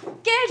are you?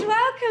 Good.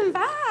 Welcome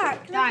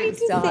back.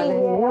 Thanks, darling.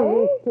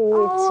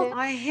 Oh,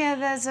 I hear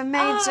there's a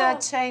major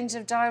change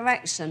of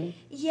direction.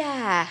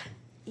 Yeah.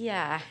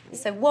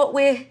 So what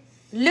we're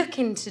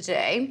looking to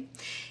do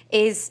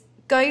is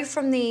go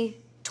from the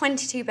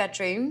 22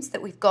 bedrooms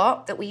that we've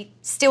got that we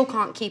still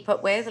can't keep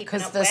up with.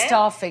 Because the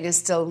staffing is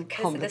still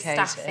because complicated. of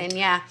the staffing,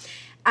 yeah.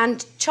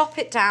 And chop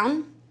it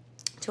down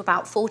to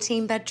about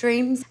 14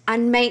 bedrooms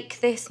and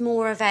make this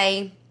more of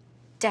a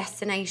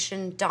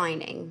destination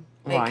dining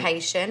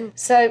location.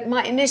 So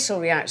my initial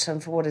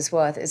reaction, for what it's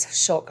worth, is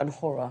shock and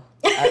horror.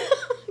 Okay.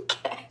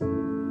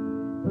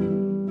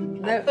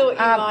 I thought you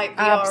might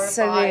be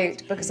absolute,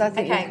 horrified. because I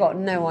think you've got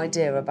no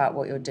idea about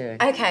what you're doing.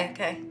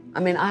 Okay. I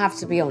mean, I have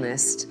to be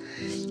honest.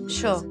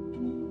 Sure.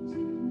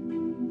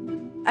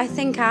 I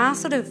think our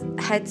sort of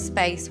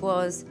headspace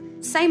was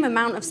same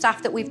amount of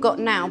staff that we've got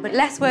now, but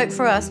less work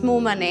for us, more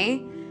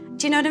money.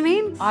 Do you know what I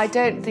mean? I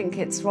don't think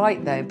it's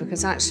right, though,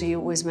 because actually you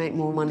always make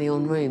more money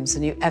on rooms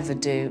than you ever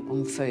do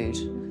on food.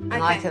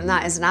 And I think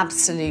that is an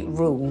absolute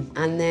rule.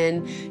 And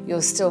then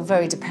you're still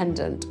very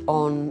dependent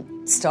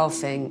on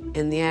staffing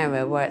in the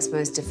area where it's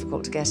most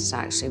difficult to get it,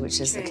 actually, which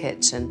is the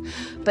kitchen.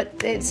 But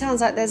it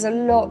sounds like there's a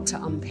lot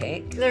to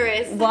unpick. There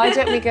is. Why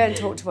don't we go and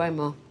talk to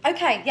Omar?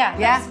 Okay, yeah,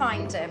 let's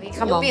find him.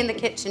 He'll be in the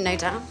kitchen, no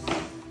doubt.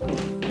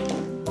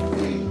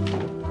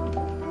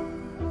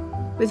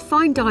 With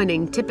fine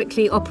dining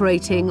typically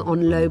operating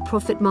on low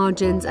profit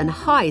margins and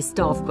high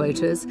staff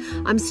quotas,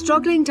 I'm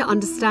struggling to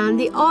understand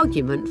the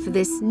argument for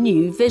this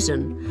new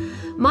vision.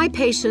 My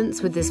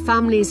patience with this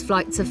family's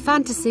flights of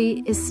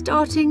fantasy is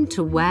starting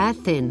to wear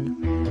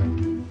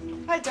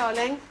thin. Hi,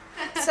 darling.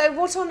 So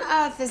what on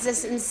earth is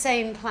this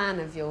insane plan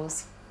of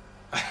yours?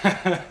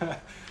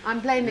 I'm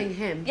blaming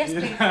him. Yes,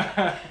 please.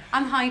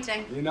 I'm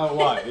hiding. You know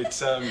what?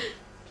 It's,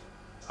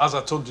 as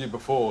I told you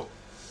before,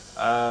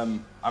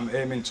 I'm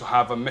aiming to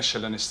have a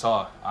Michelin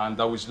star, and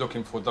I was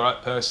looking for the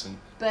right person.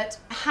 But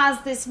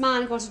has this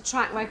man got a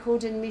track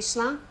record in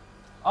Michelin?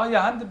 Oh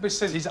yeah,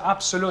 100%. He's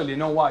absolutely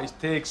know what it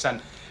takes,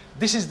 and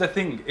this is the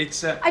thing.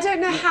 It's. I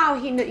don't know how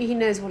he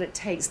knows what it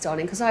takes,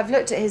 darling, because I've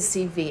looked at his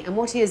CV, and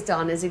what he has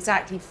done is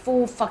exactly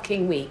 4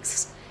 fucking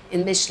weeks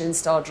in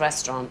Michelin-starred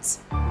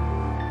restaurants.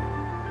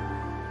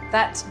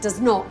 That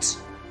does not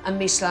a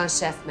Michelin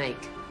chef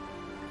make.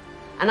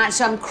 And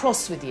actually, I'm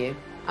cross with you.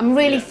 I'm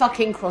really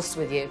fucking cross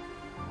with you.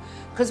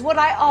 Because what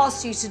I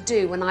asked you to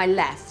do when I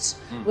left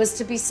was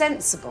to be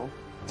sensible.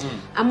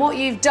 And what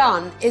you've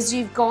done is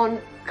you've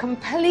gone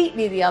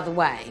completely the other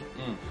way.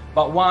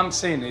 But what I'm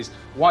saying is,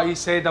 what he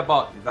said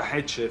about the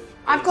head chef...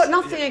 I've got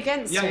nothing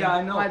against him,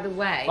 I know. by the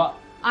way. But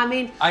I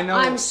mean, I know.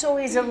 I'm sure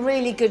he's a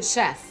really good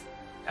chef.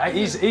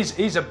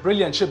 He's a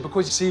brilliant chef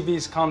because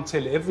CVs can't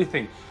tell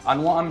everything.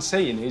 And what I'm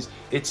saying is,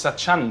 it's a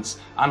chance,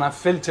 and I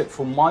felt it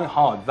from my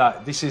heart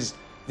that this is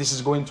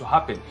going to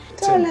happen.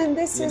 Darling,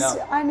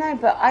 I know,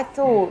 but I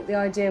thought the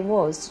idea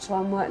was to try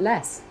and work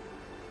less.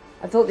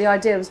 I thought the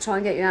idea was to try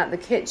and get you out of the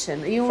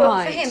kitchen. Are you all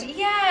right? For him,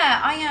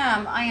 yeah,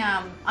 I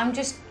am. I'm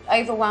just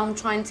overwhelmed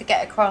trying to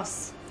get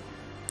across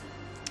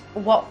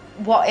what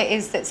it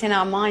is that's in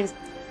our minds.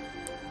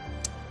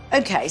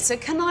 Okay, so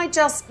can I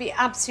just be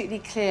absolutely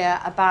clear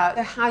about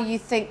how you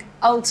think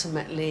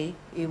ultimately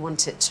you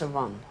want it to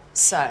run?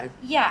 So?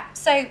 Yeah,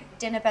 so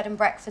dinner, bed and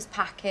breakfast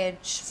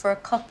package for a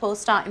couple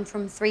starting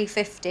from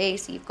 $350.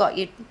 So you've got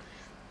your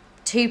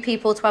 2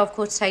 people, 12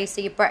 quarter taste,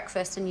 so your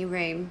breakfast and your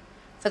room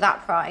for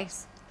that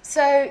price.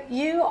 So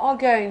you are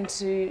going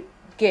to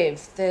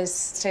give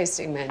this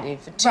tasting menu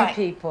for 2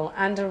 people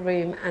and a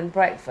room and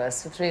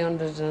breakfast for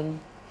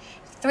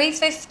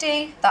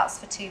 $350, that's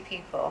for 2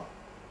 people.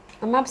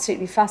 I'm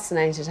absolutely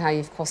fascinated how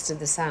you've costed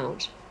this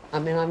out. I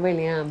mean, I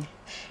really am.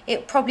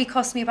 It probably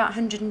cost me about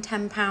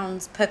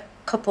 £110 per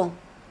couple.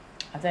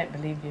 I don't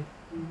believe you.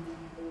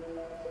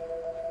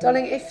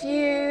 Darling, if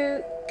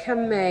you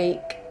can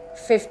make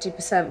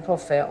 50%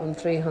 profit on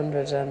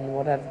 300 and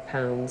whatever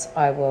pounds,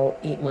 I will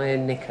eat my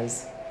own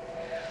knickers.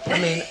 I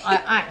mean,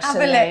 I actually...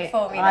 Have a look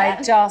for me then.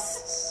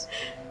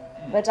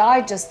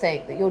 I just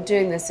think that you're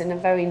doing this in a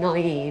very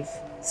naive,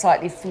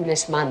 slightly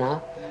foolish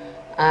manner.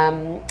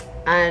 And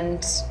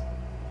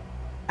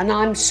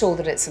I'm sure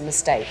that it's a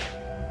mistake.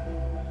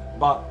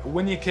 But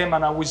when you came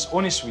and I was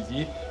honest with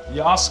you,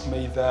 you asked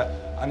me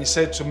and he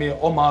said to me,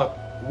 Omar,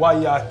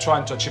 what you are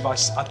trying to achieve? I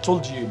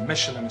told you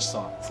Michelin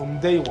star from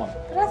day one.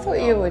 But I thought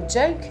you were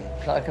joking,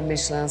 like a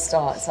Michelin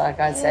star. It's like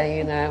I'd say,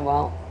 you know,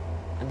 well,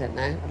 I don't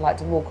know, I'd like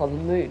to walk on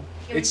the moon.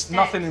 It's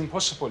nothing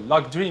impossible,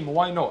 like dream,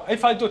 why not?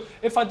 If I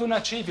don't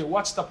achieve it,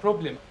 what's the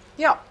problem?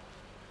 Yeah.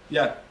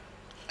 Yeah.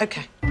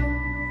 Okay.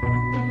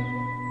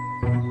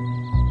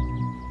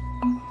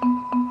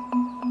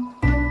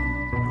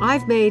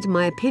 I've made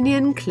my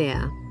opinion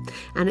clear,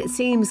 and it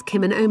seems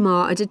Kim and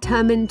Omar are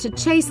determined to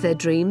chase their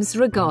dreams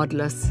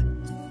regardless.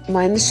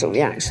 My initial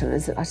reaction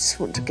is that I just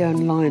want to go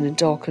and lie in a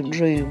darkened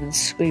room and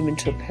scream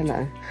into a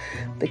pillow,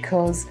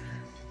 because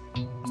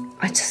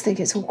I just think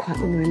it's all quite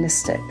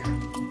unrealistic.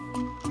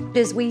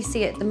 As we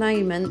see at the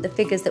moment, the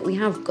figures that we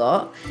have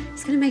got,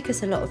 it's going to make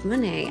us a lot of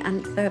money,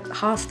 and for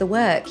half the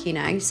work, you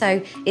know,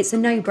 so it's a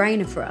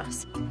no-brainer for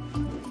us.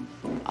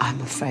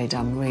 I'm afraid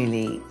I'm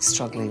really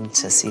struggling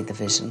to see the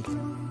vision.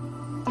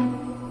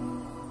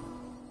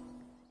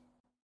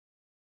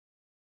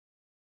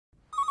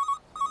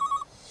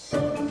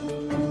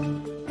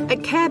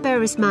 At Caer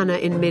Beris Manor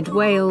in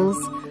mid-Wales,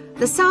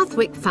 the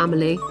Southwick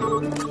family...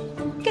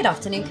 Good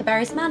afternoon, Caer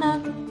Beris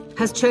Manor.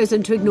 ...has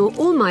chosen to ignore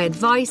all my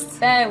advice...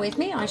 Bear with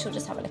me, I shall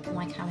just have a look at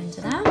my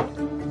calendar now.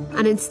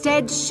 ...and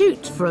instead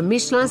shoot for a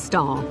Michelin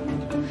star.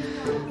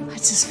 I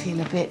just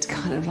feel a bit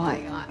kind of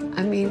like,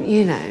 I mean,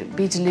 you know,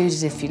 be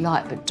deluded if you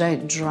like, but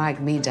don't drag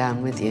me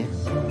down with you.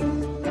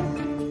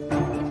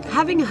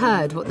 Having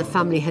heard what the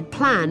family had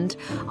planned,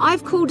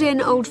 I've called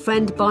in old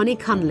friend Barney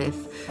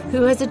Cunliffe,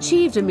 who has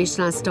achieved a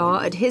Michelin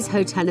star at his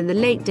hotel in the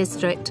Lake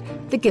District,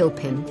 the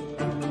Gilpin.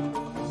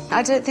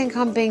 I don't think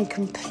I'm being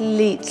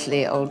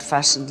completely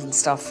old-fashioned and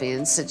stuffy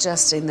and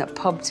suggesting that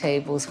pub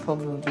tables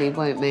probably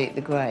won't make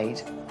the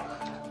grade.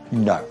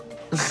 No.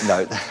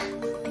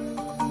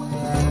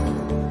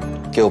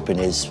 Gilpin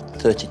is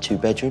 32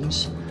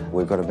 bedrooms.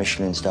 We've got a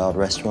Michelin-starred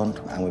restaurant,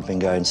 and we've been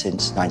going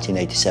since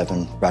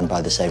 1987, run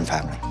by the same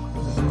family.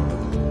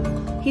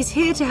 He's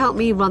here to help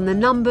me run the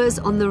numbers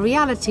on the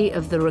reality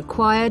of the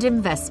required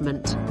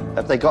investment.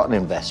 Have they got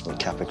an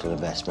capital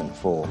investment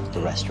for the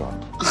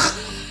restaurant?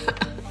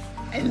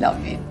 I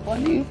love you,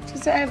 Bonnie.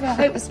 Just ever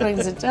hope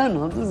springs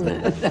eternal, doesn't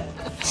it?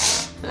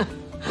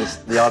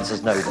 The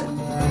answer's no then.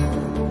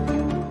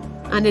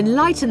 And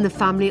enlighten the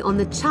family on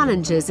the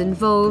challenges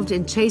involved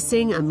in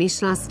chasing a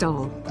Michelin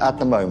star. At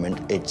the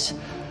moment, it's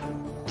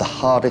the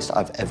hardest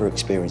I've ever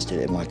experienced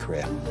it in my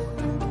career.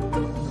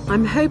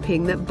 I'm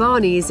hoping that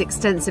Barney's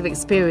extensive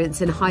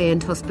experience in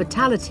high-end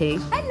hospitality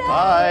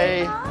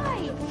Hi.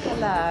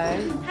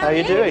 Hello. How are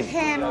you doing?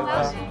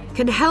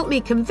 can help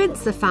me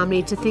convince the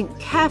family to think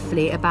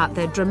carefully about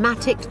their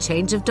dramatic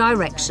change of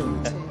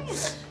direction.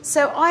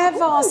 So I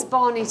have asked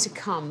Barney to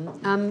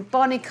come.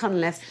 Barney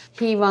Cunliffe,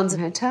 he runs a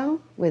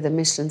hotel with a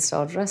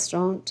Michelin-starred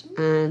restaurant,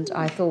 and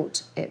I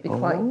thought it'd be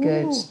quite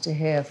good to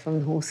hear from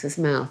the horse's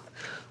mouth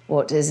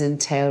what is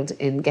entailed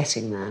in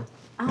getting there.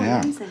 Oh,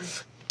 Yeah. amazing.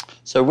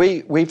 So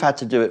we've had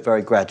to do it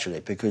very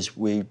gradually because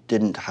we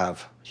didn't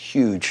have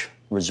huge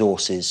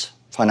resources,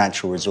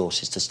 financial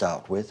resources to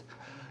start with.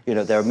 You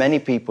know, there are many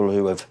people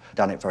who have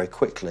done it very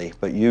quickly,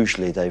 but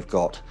usually they've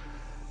got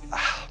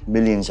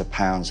millions of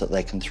pounds that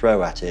they can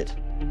throw at it.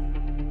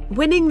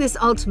 Winning this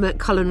ultimate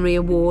culinary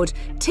award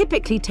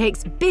typically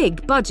takes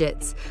big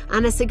budgets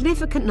and a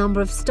significant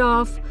number of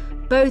staff,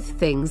 both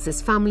things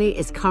this family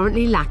is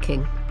currently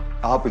lacking.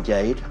 Our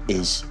brigade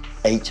is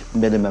 8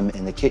 minimum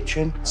in the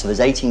kitchen, so there's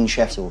 18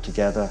 chefs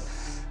altogether,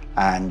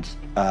 and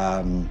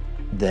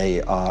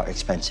they are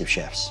expensive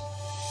chefs.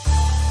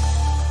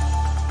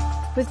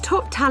 With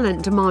top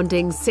talent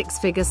demanding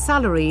six-figure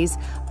salaries,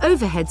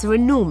 overheads are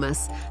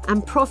enormous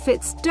and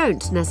profits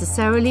don't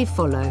necessarily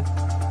follow.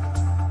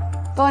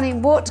 Barney,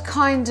 what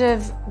kind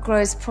of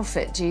gross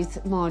profit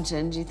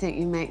margin do you think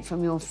you make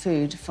from your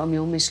food, from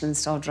your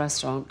Michelin-starred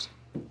restaurant?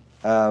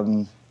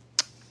 The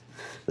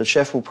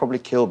chef will probably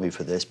kill me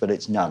for this, but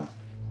it's none.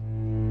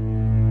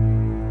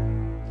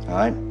 All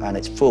right? And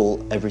it's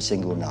full every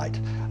single night.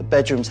 The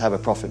bedrooms have a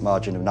profit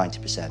margin of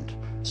 90%.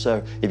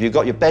 So if you've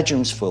got your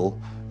bedrooms full,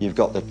 you've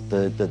got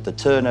the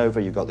turnover,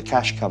 you've got the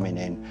cash coming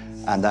in,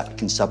 and that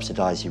can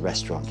subsidise your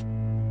restaurant.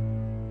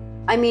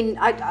 I mean,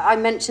 I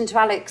mentioned to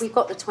Alex, we've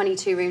got the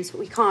 22 rooms, but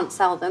we can't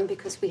sell them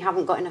because we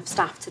haven't got enough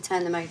staff to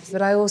turn them over.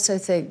 But I also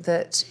think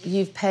that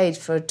you've paid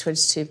for a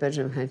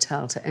 22-bedroom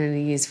hotel to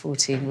only use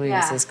 14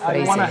 rooms is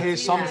crazy. I want to hear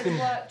something.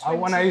 I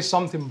want to hear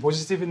something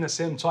positive in the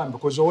same time,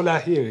 because all I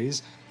hear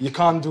is you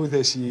can't do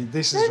this.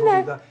 This is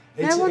wrong.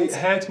 It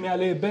hurt me a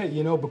little bit,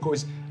 you know,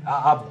 because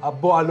I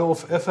put a lot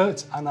of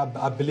effort and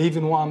I believe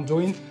in what I'm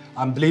doing.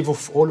 I believe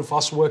of all of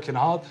us working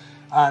hard.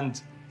 And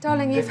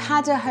darling, you've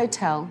had a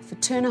hotel for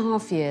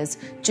 2.5 years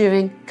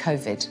during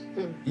COVID.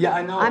 Yeah,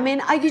 I know. I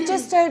mean, you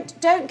just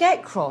don't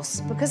get cross,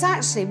 because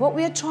actually what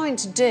we are trying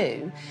to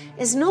do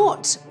is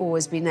not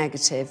always be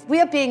negative. We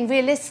are being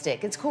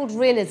realistic. It's called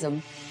realism.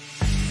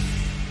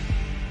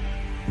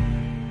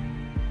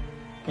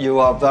 You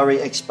are very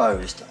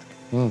exposed,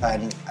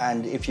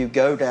 and if you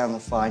go down the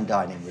fine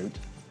dining route,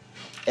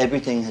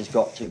 everything has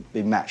got to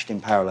be matched in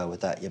parallel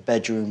with that. Your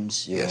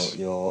bedrooms,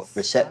 your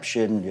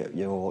reception,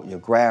 your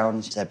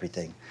grounds,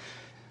 everything.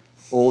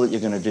 All that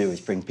you're going to do is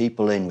bring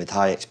people in with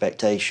high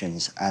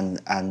expectations, and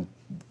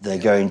they're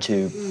going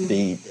to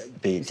be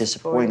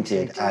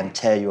disappointed and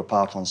tear you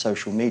apart on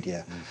social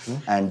media.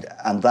 And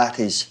that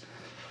is,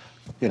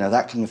 you know,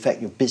 that can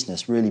affect your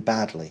business really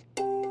badly.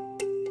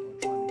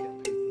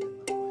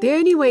 The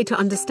only way to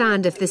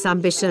understand if this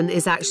ambition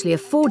is actually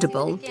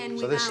affordable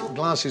So this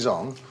glass is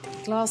on.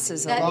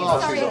 Glasses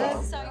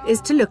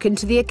is to look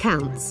into the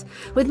accounts.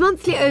 With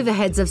monthly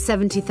overheads of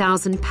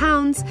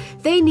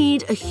 £70,000, they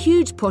need a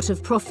huge pot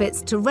of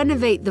profits to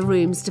renovate the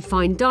rooms to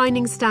fine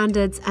dining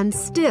standards and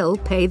still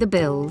pay the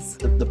bills.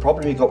 The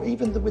problem you've got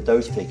even with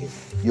those figures,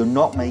 you're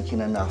not making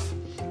enough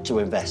to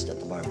invest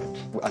at the moment.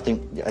 I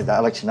think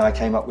Alex and I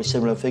came up with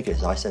similar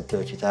figures. I said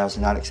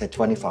 30,000, Alex said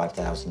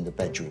 25,000 a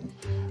bedroom.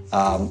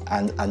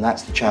 And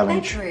that's the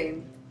challenge.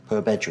 Bedroom? Per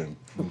bedroom.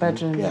 A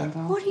bedroom. Yeah.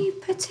 What are you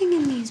putting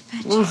in these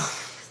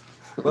bedrooms?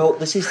 Well,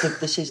 this is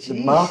the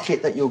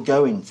market that you're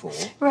going for.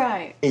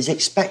 Right. Is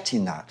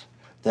expecting that.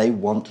 They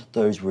want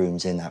those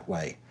rooms in that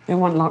way. They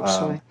want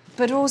luxury.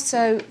 But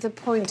also, the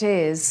point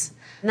is,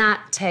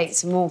 that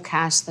takes more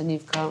cash than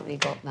you've currently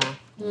got there,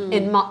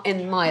 in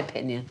my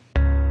opinion.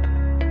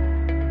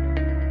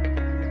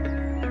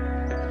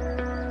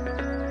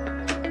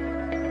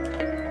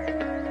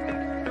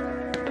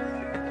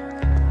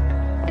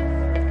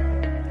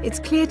 It's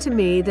clear to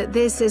me that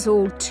this is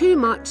all too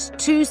much,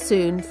 too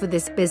soon for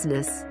this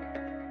business.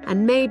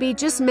 And maybe,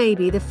 just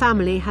maybe, the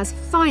family has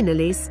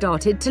finally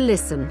started to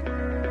listen.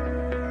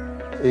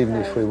 Even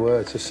if we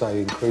were to, say,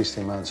 increase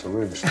the amount of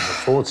rooms from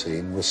the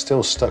 14, we're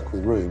still stuck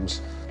with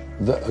rooms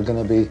that are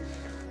going to be...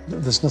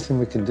 There's nothing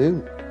we can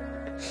do.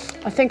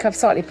 I think I've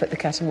slightly put the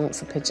cat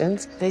amongst the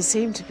pigeons. They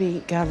seem to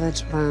be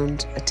gathered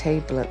round a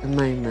table at the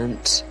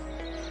moment,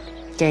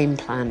 game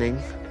planning.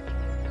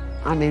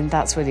 I mean,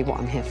 that's really what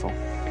I'm here for.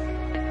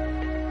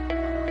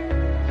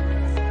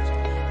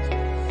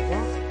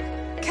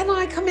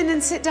 come in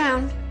and sit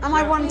down? Am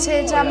I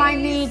wanted? Am I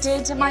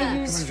needed? Am I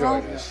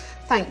useful?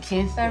 Thank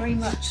you. Very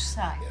much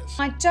so.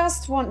 I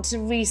just want to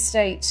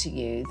restate to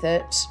you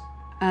that,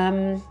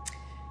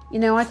 you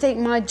know, I think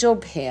my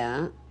job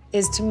here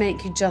is to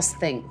make you just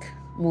think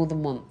more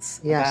than once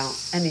about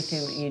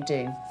anything that you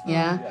do.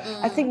 Yeah?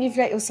 I think you've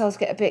let yourselves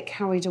get a bit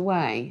carried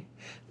away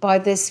by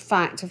this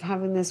fact of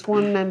having this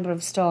one member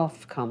of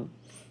staff come.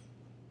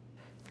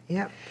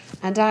 Yep.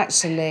 And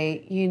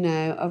actually, you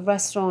know, a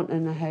restaurant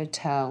and a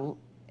hotel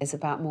is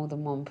about more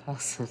than one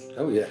person.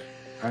 Oh, yeah.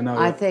 I know.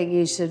 I think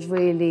you should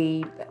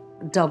really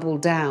double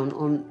down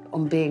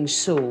on being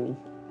sure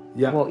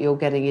what you're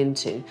getting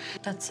into.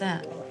 That's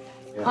it.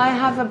 Yeah. I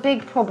have a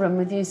big problem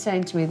with you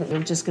saying to me that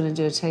we're just going to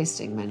do a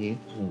tasting menu.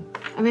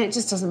 I mean, it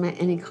just doesn't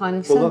make any kind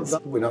of sense.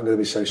 We're not going to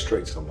be so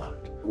strict on that.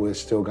 We're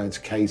still going to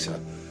cater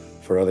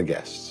for other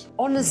guests.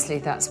 Honestly,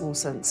 that's more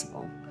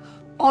sensible.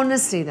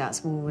 Honestly,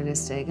 that's more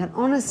realistic. And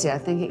honestly, I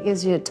think it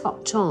gives you a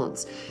top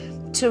chance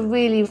to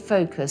really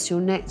focus your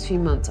next few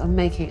months on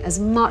making as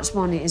much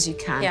money as you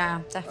can.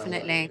 Yeah,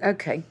 definitely.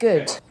 Okay,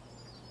 good.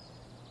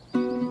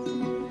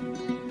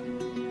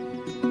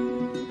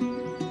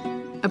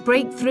 A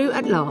breakthrough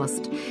at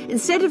last.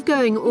 Instead of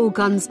going all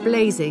guns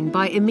blazing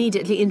by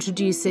immediately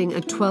introducing a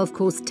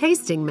 12-course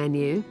tasting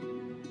menu,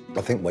 I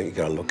think what you've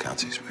got to look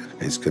at is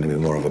it's going to be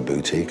more of a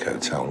boutique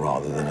hotel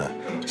rather than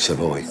a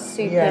Savoy.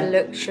 Super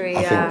luxury,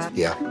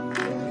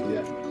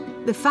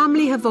 the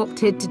family have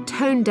opted to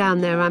tone down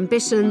their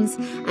ambitions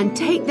and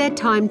take their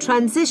time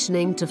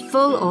transitioning to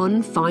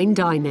full-on fine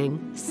dining.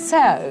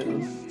 So,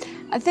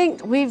 I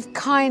think we've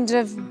kind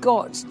of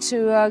got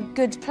to a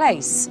good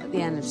place at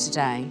the end of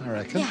today. I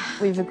reckon. Yeah.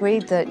 We've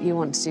agreed that you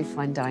want to do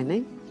fine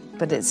dining,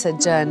 but it's a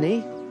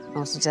journey,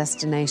 not a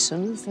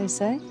destination, as they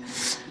say.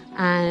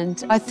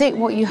 And I think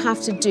what you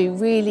have to do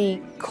really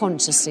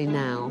consciously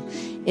now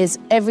is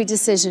every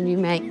decision you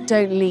make,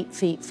 don't leap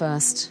feet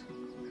first.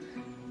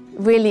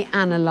 Really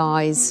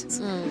analyse,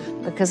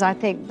 because I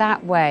think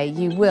that way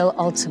you will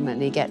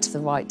ultimately get to the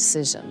right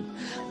decision.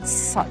 It's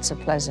such a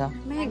pleasure.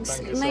 Makes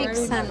sense,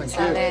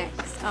 Alex.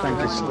 Thank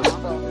you so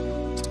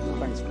much.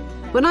 Thanks.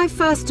 When I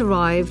first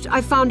arrived, I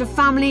found a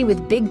family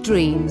with big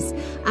dreams,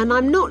 and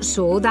I'm not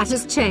sure that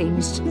has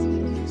changed.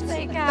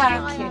 Take care.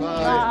 Thank you.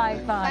 Bye.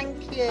 Bye.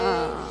 Thank you.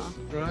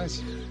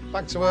 Right,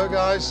 back to work,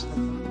 guys.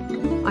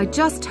 I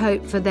just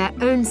hope for their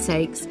own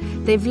sakes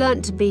they've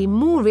learnt to be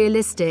more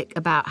realistic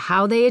about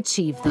how they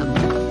achieve them.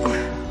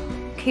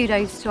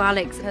 Kudos to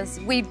Alex, because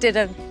we did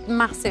a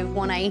massive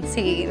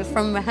 180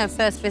 from her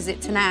first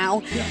visit to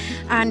now.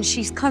 And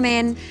she's come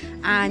in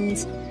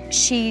and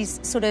she's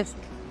sort of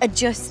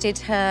adjusted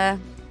her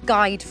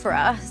guide for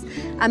us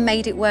and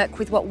made it work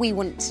with what we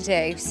want to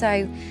do.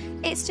 So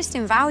it's just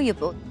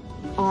invaluable.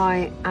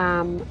 I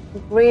am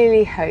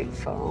really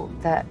hopeful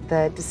that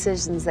the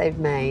decisions they've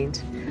made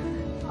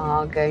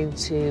are going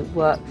to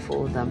work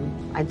for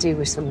them. I do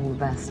wish them all the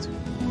best.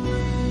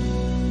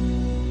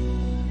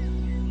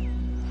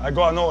 I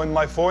got a note on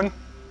my phone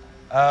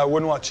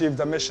when we achieved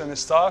the Michelin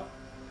star,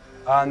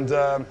 and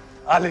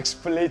Alex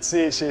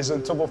Polizzi, she's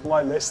on top of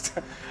my list.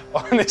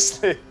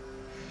 Honestly,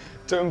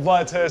 to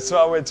invite her to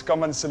our way to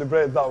come and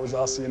celebrate that with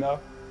us, you know.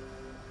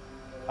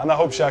 And I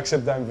hope she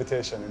accepts the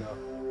invitation, you know.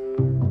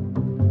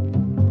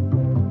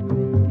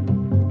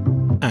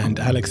 And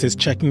Alex is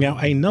checking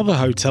out another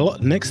hotel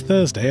next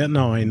Thursday at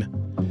 9.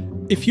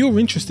 If you're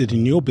interested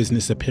in your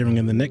business appearing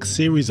in the next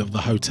series of The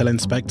Hotel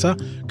Inspector,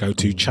 go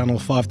to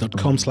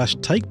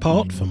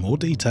channel5.com/takepart for more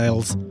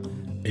details.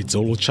 It's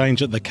all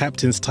change at the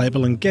captain's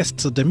table and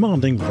guests are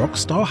demanding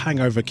rockstar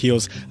hangover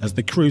cures as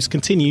the cruise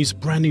continues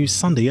brand new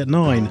Sunday at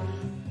 9.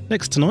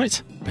 Next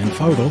tonight, Ben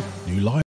Fogel, new live.